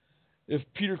 If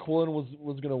Peter Quillen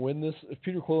was going to win this, if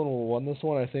Peter Quillen would have won this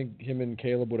one, I think him and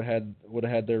Caleb would have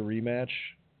had their rematch,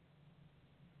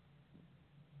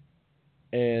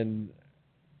 and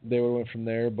they would have went from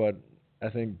there. But I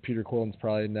think Peter Quillen's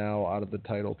probably now out of the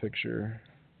title picture.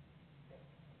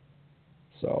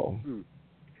 So.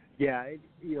 Yeah,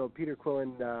 Peter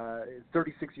Quillen is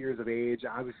 36 years of age.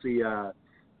 Obviously,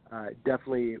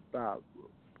 definitely,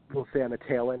 we'll say on the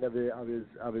tail end of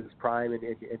his prime, and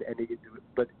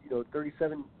but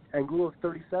 37. Angulo's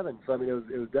 37, so I mean it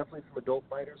was definitely some adult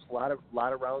fighters, a lot of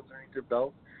rounds underneath their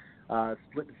belt,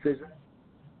 split decision,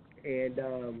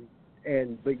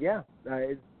 but yeah,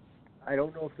 I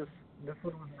don't know if this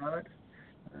one was not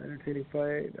an entertaining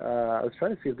fight. I was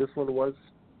trying to see if this one was.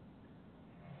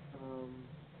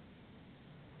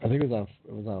 I think it was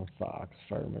on Fox,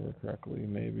 if I remember correctly,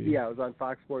 maybe. Yeah, it was on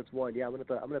Fox Sports 1. Yeah, I'm gonna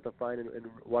have to find and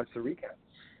watch the recap.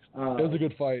 It was a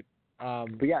good fight.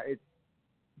 But yeah,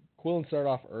 Quillen started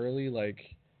off early,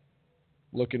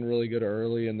 looking really good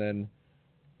early, and then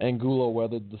Angulo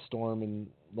weathered the storm, and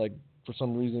for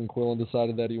some reason Quillen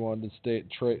decided that he wanted to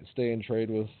stay and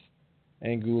trade with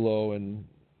Angulo, and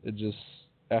it just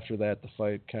after that the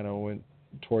fight kind of went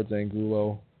towards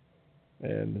Angulo,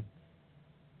 and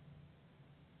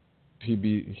I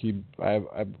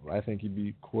think he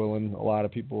beat Quillen. A lot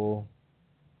of people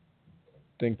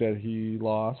think that he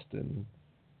lost, and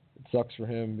it sucks for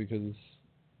him because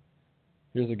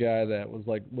here's a guy that was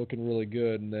looking really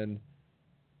good, and then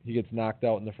he gets knocked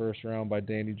out in the first round by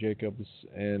Danny Jacobs,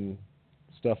 and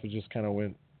stuff has just kind of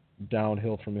went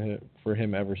downhill for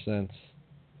him ever since.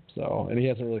 So, and he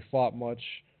hasn't really fought much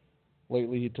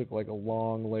lately. He took a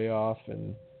long layoff,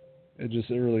 and it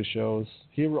really shows.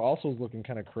 He also was looking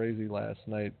kind of crazy last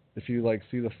night. If you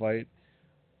see the fight,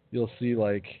 you'll see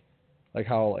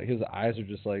how his eyes are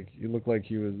just he looked like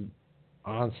he was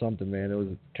on something, man. It was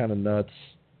kind of nuts.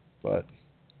 But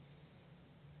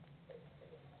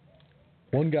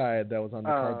one guy that was on the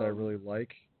card that I really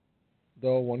like,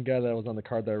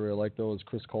 though, is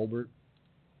Chris Colbert.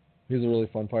 He's a really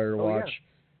fun fighter to watch. Yeah.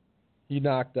 He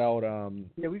knocked out.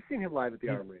 Yeah, we've seen him live at the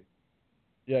Armory.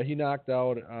 Yeah, he knocked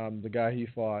out the guy he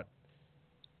fought.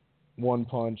 One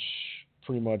punch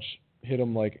pretty much hit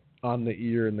him like on the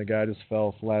ear, and the guy just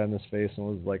fell flat on his face and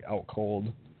was like out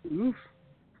cold. Oof.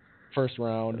 First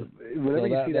round. Whenever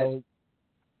you see that.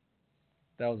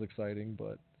 That was exciting,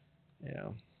 but yeah.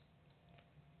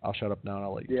 I'll shut up now and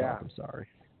I'll let you talk. I'm sorry.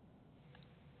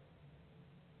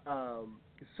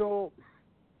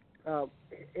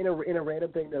 In a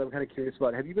random thing that I'm kind of curious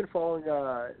about, have you been following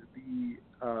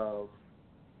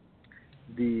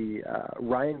the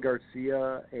Ryan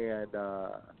Garcia and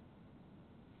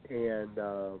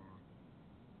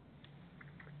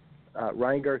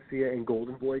Ryan Garcia and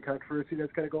Golden Boy controversy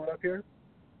that's kind of going up here?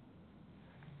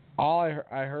 All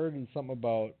I heard is something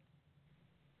about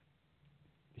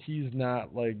he's not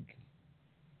a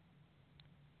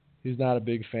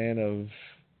big fan of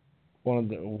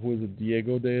who is it,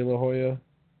 Diego de la Hoya?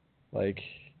 Like,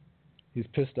 he's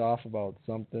pissed off about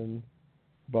something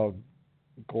about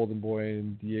Golden Boy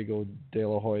and Diego de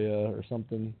la Hoya or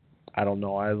something. I don't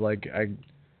know. I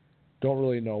don't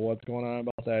really know what's going on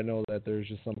about that. I know that there's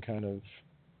just some kind of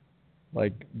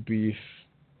beef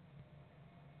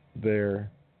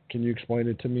there. Can you explain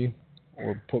it to me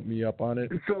or put me up on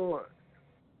it? So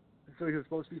he was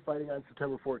supposed to be fighting on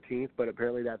September 14th, but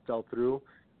apparently that fell through.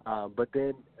 But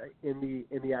then in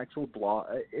the actual blog,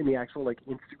 in the actual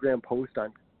Instagram post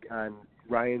on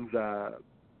Ryan's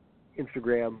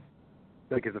Instagram,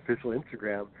 his official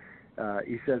Instagram,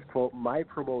 he says, quote, "My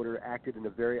promoter acted in a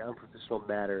very unprofessional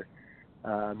manner,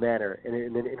 and then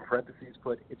in parentheses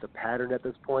put, it's a pattern at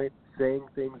this point, saying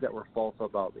things that were false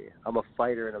about me. I'm a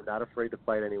fighter, and I'm not afraid to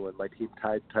fight anyone. My team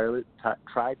tried tirelessly to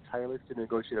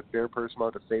negotiate a fair purse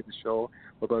amount to save the show,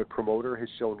 but my promoter has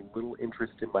shown little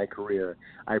interest in my career.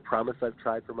 I promise I've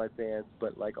tried for my fans,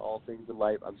 but like all things in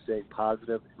life, I'm staying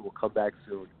positive and will come back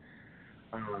soon."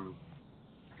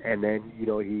 And then, he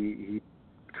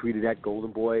tweeted at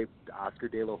Golden Boy, Oscar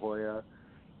De La Hoya,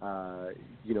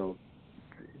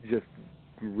 just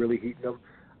really heating them.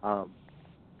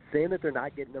 Saying that they're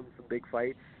not getting them some big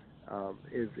fights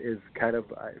is kind of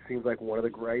seems like one of the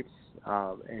gripes,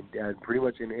 and pretty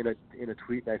much in a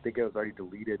tweet, and I think it was already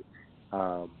deleted.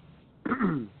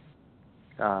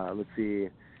 Let's see.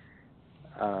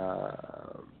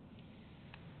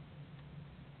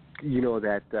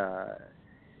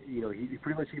 He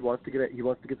pretty much he wants to get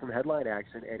some headline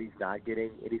action, and he's not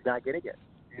getting it.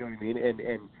 You know what I mean?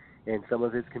 And some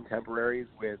of his contemporaries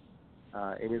with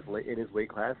in his weight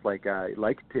class, like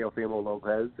Teofimo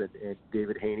Lopez and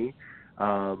David Haney,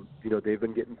 they've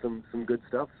been getting some good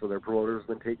stuff. So their promoter's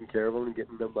been taking care of them and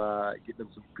getting them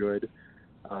some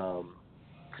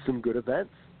good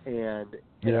events. And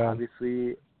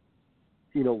obviously,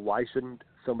 why shouldn't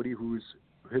somebody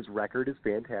his record is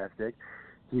fantastic?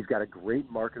 He's got a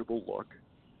great marketable look,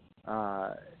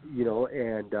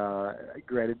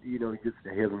 granted, he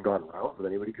hasn't gone around with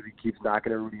anybody because he keeps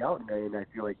knocking everybody out, and I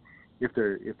feel like if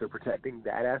they're protecting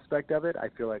that aspect of it, I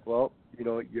feel like, well,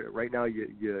 right now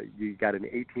you got an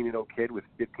 18-0 kid with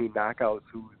 15 knockouts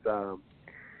who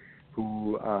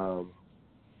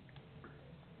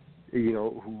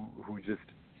just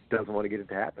doesn't want to get it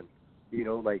to happen,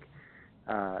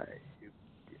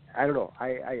 I don't know.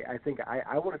 I think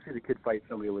I want to see the kid fight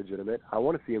somebody legitimate. I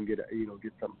want to see him get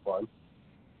something fun.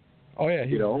 Oh yeah,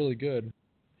 he's really good.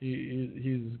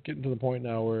 He's getting to the point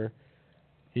now where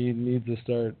he needs to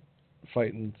start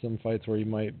fighting some fights where he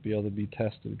might be able to be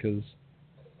tested, because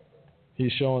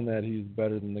he's showing that he's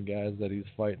better than the guys that he's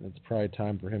fighting. It's probably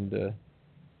time for him to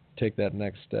take that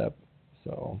next step.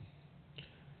 So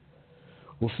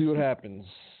we'll see what happens.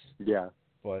 Yeah.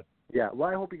 But yeah, well,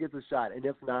 I hope he gets a shot, and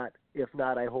if not,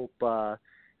 I hope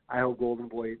Golden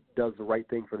Boy does the right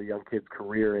thing for the young kid's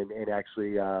career and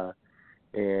actually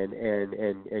and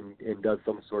does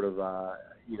some sort of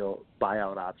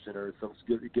buyout option, or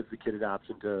gives the kid an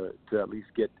option to at least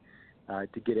get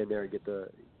in there and get the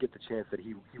chance that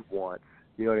he wants.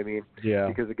 You know what I mean? Yeah.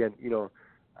 Because again,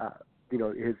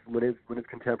 when his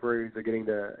contemporaries are getting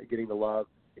the love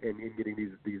and getting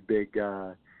these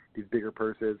bigger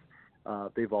purses.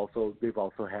 They've also faced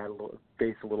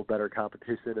a little better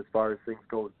competition as far as things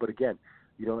go. But again,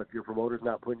 if your promoter's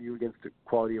not putting you against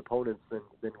quality opponents, then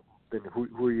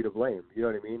who are you to blame? You know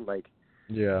what I mean?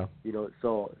 Yeah.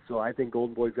 So I think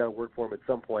Golden Boy's got to work for him at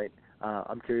some point.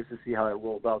 I'm curious to see how it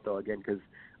rolls out, though. Again, because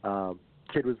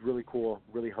kid was really cool,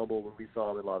 really humble when we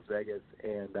saw him in Las Vegas,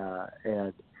 and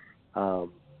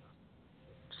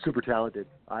super talented.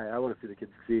 I want to see the kid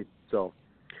succeed. So.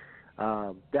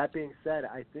 That being said,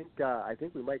 I think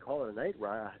we might call it a night,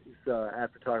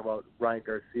 after talking about Ryan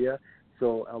Garcia.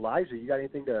 So, Elijah, you got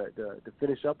anything to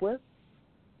finish up with?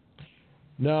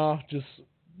 No, just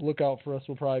look out for us.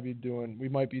 We'll probably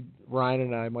be Ryan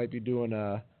and I might be doing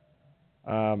a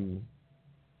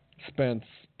Spence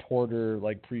Porter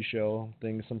like pre-show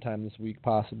thing sometime this week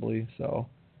possibly. So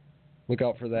look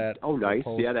out for that. Oh, nice.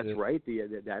 Yeah, that's right.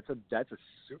 That's a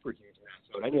super huge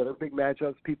matchup. Any other big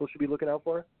matchups people should be looking out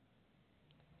for?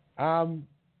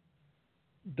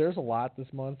 There's a lot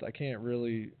this month. I can't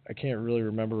really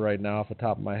remember right now off the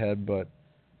top of my head, but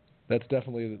that's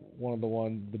definitely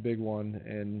the big one.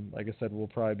 And like I said, we'll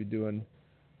be doing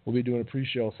a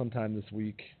pre-show sometime this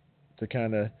week to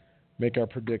kind of make our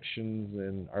predictions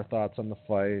and our thoughts on the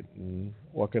fight and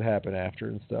what could happen after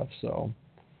and stuff. So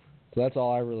that's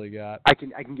all I really got. I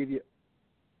can give you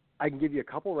a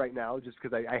couple right now just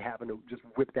because I happen to just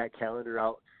whip that calendar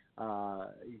out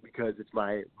because it's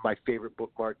my favorite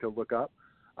bookmark to look up.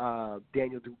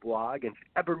 Daniel Dubois against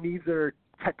Ebenezer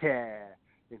Tete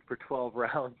for 12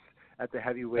 rounds at the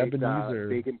heavyweight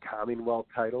Bacon Commonwealth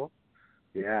title.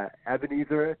 Yeah,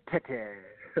 Ebenezer Tete,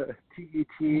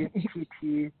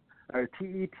 T-E-T-T-T, or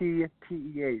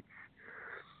T-E-T-T-E-H.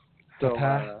 So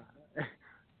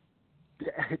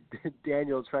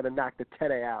Daniel's trying to knock the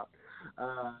Tete out.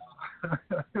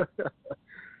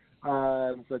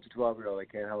 I'm such a 12-year-old, I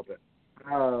can't help it.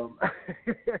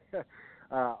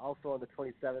 Also on the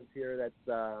 27th here, that's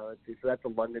a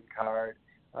London card.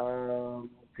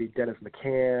 Let's see, Dennis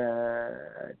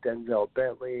McCann, Denzel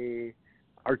Bentley,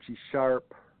 Archie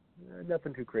Sharp.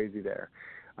 Nothing too crazy there.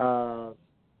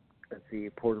 Let's see,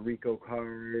 Puerto Rico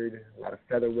card, a lot of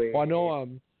featherweight. Well, I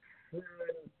know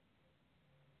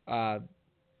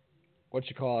what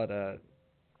you call it,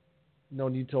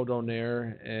 Nonito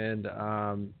Donaire and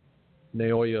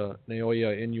Naoya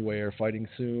Inoue are fighting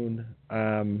soon.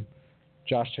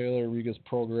 Josh Taylor, Rigas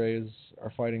Prograis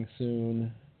are fighting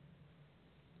soon.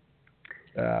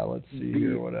 Let's see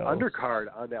here, what else? The undercard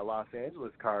on that Los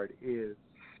Angeles card is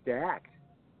stacked.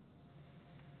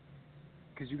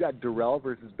 Because you got Durrell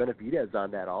versus Benavidez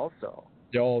on that also.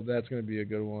 Oh, that's going to be a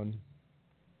good one.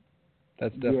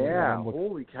 That's definitely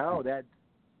holy cow!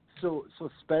 So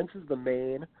Spence is the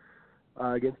main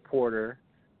against Porter.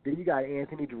 Then you got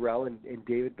Anthony Durrell and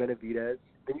David Benavidez.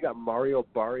 Then you got Mario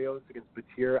Barrios against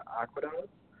Batir Aquidad.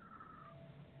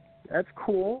 That's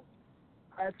cool.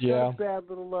 That's not a bad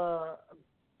little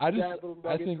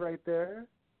nuggets right there.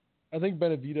 I think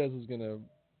Benavidez is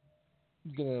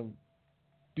gonna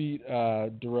beat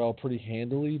Durrell pretty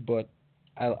handily, but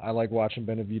I like watching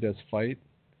Benavidez fight.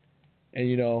 And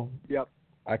yep,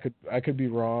 I could be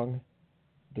wrong.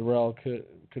 Durrell could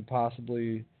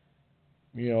possibly,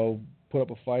 put up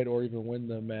a fight or even win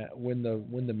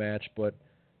the match, but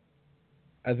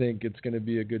I think it's going to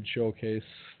be a good showcase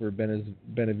for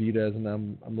Benavidez, and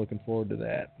I'm looking forward to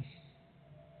that.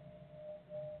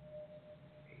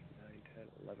 8, 9, 10,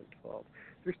 11, 12.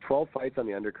 There's 12 fights on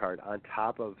the undercard on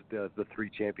top of the 3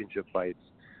 championship fights.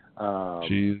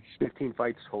 15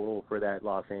 fights total for that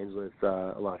Los Angeles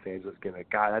gimmick.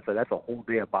 God, that's a whole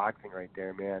day of boxing right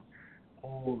there, man.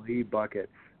 Holy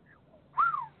buckets.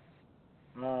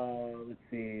 Let's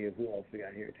see who else we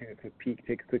got here. Take a quick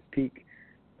peek.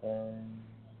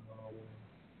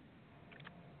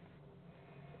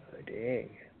 Dang.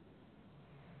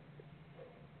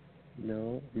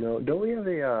 No. Don't we have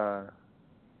a?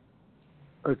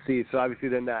 Let's see. So obviously,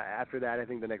 then after that, I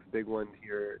think the next big one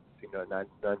here,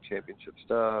 non-championship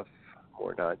stuff,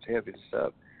 more non-championship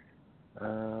stuff.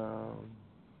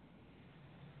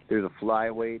 There's a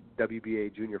flyweight,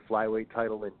 WBA junior flyweight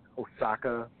title in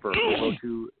Osaka for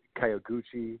Hiroto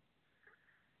Kayaguchi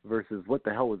versus, what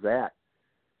the hell was that?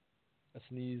 A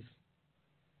sneeze.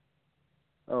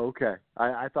 Oh, okay.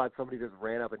 I thought somebody just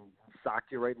ran up and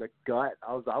socked you right in the gut.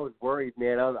 I was worried,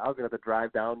 man. I was gonna have to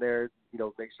drive down there,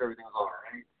 make sure everything was all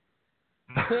right.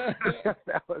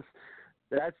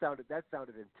 that sounded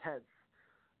intense.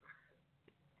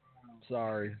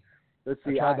 Sorry. Let's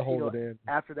see. I tried to hold it in.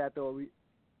 After that, though, we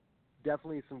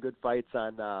definitely some good fights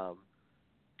on.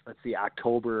 Let's see,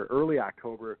 early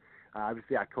October.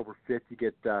 Obviously, October 5th, you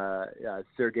get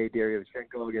Sergey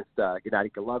Deryevchenko against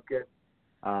Gennady Golovkin.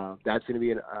 That's going to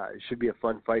be should be a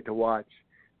fun fight to watch.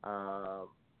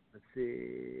 Let's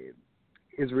see,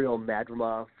 Israel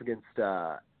Madrimov against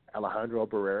Alejandro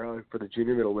Barrera for the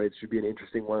junior middleweight should be an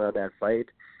interesting one on that fight.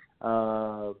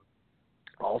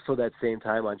 Also, that same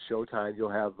time on Showtime, you'll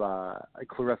have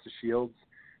Claressa Shields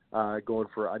going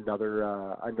for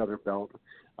another belt.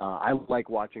 I like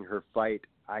watching her fight.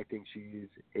 I think she's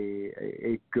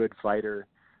a good fighter,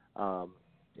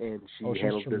 and she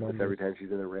handles business every time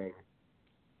she's in the ring.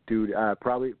 Dude,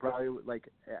 probably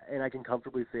like, and I can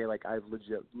comfortably say like I've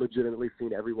legitimately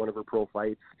seen every one of her pro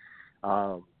fights.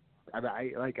 I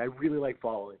really like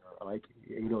following her. Like,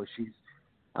 she's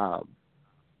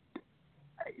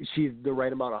she's the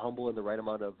right amount of humble and the right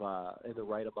amount of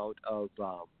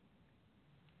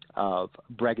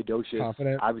braggadocious.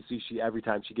 Confident. Obviously, she every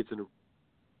time she gets in.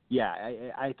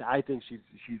 I think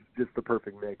she's just the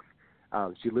perfect mix.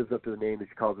 She lives up to the name that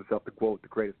she calls herself the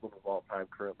greatest woman of all time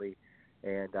currently,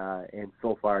 and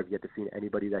so far I've yet to see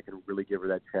anybody that can really give her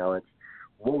that challenge.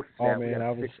 Whoa, snap, I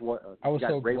was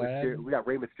so glad. We got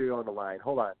Rey Mysterio on the line.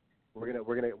 Hold on, we're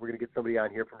gonna get somebody on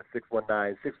here from the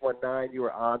 619. 619, you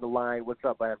are on the line. What's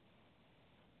up, man?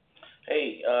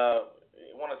 Hey, I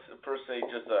want to first say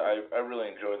I really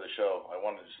enjoy the show. I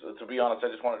wanted to be honest, I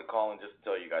just wanted to call and just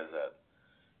tell you guys that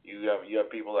you have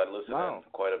people that listen in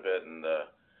quite a bit and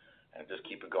just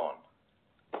keep it going.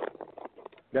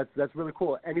 That's really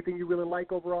cool. Anything you really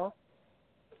like overall?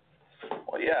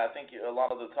 Well, yeah, I think a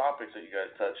lot of the topics that you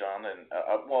guys touch on, and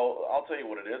I'll tell you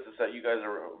what it is. It's that you guys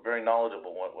are very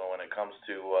knowledgeable when it comes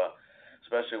to,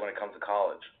 especially when it comes to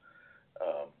college.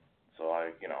 So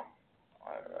I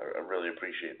really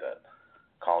appreciate that.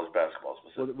 College basketball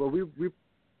specifically. Well,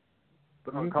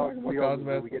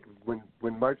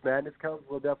 when March Madness comes,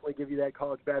 we'll definitely give you that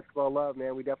college basketball love,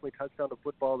 man. We definitely touched on the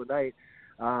football tonight.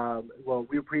 Well,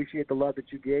 we appreciate the love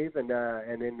that you gave, and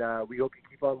then we hope you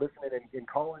keep on listening and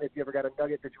calling if you ever got a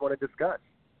nugget that you want to discuss.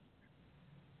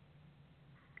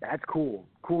 That's cool.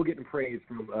 Cool getting praise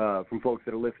from folks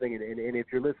that are listening, and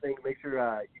if you're listening, make sure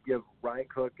you give Ryan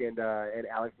Cook and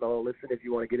Alex Mello a listen if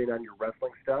you want to get in on your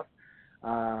wrestling stuff.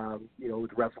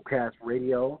 With WrestleCast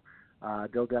Radio,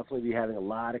 they'll definitely be having a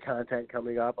lot of content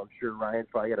coming up. I'm sure Ryan's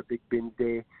probably got a big binge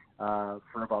day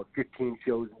for about 15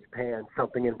 shows in Japan,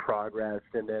 something in progress,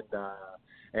 and then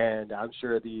and I'm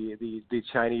sure the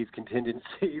Chinese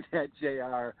contingency that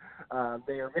JR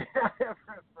may or may not have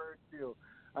referred to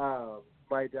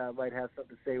might have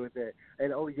something to say with it.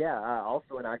 And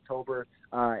also in October,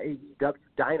 AEW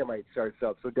Dynamite starts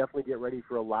up, so definitely get ready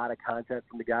for a lot of content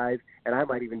from the guys, and I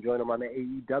might even join them on the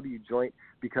AEW joint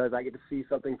because I get to see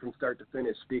something from start to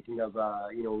finish. Speaking of,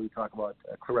 we talk about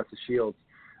Clarissa Shields.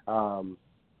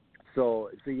 So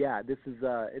yeah, this is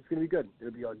it's going to be good.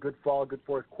 It'll be a good fall, good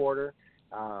fourth quarter,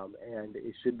 and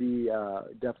it should be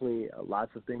definitely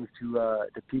lots of things to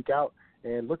peek out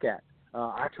and look at.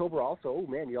 October also,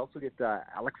 you also get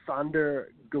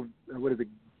Alexander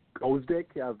Gvozdyk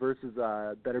versus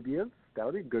Beterbiev.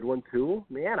 That'll be a good one too.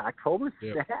 Man, October's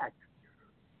stacked.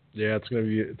 Yeah, it's gonna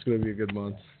be a good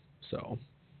month. So.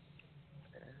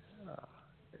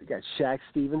 We got Shaq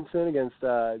Stevenson against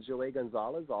Joey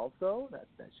Gonzalez also. That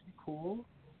should be cool.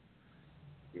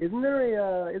 Isn't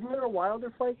there a Wilder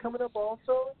fight coming up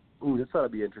also? Ooh, this ought to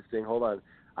be interesting. Hold on,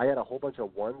 I had a whole bunch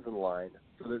of ones in line.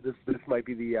 So this might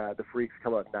be the freaks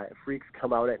come out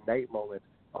at night moment.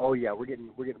 Oh yeah, we're getting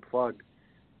plugged.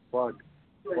 Oh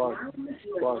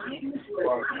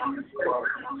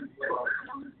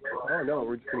no,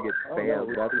 we're just gonna get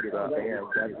spammed. That's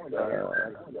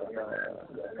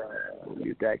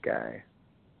mute that guy.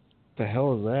 The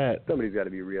hell is that? Somebody's got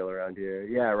to be real around here.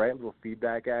 Yeah, right. A little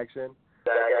feedback action.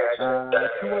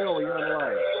 210, you're on the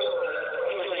line.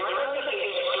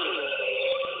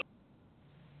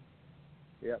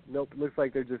 Yep. Nope. Looks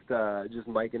like they're just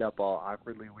miking up all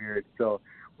awkwardly weird. So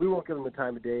we won't give them the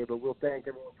time of day, but we'll thank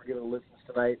everyone for giving a listen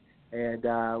tonight, and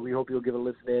we hope you'll give a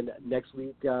listen in next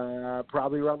week,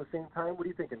 probably around the same time. What are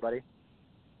you thinking, buddy?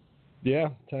 Yeah,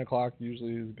 10 o'clock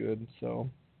usually is good. So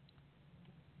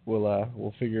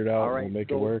we'll figure it out. All right, and we'll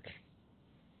make it work.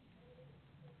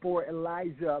 For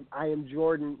Elijah, I am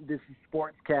Jordan. This is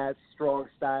Sportscast Strong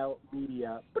Style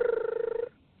Media.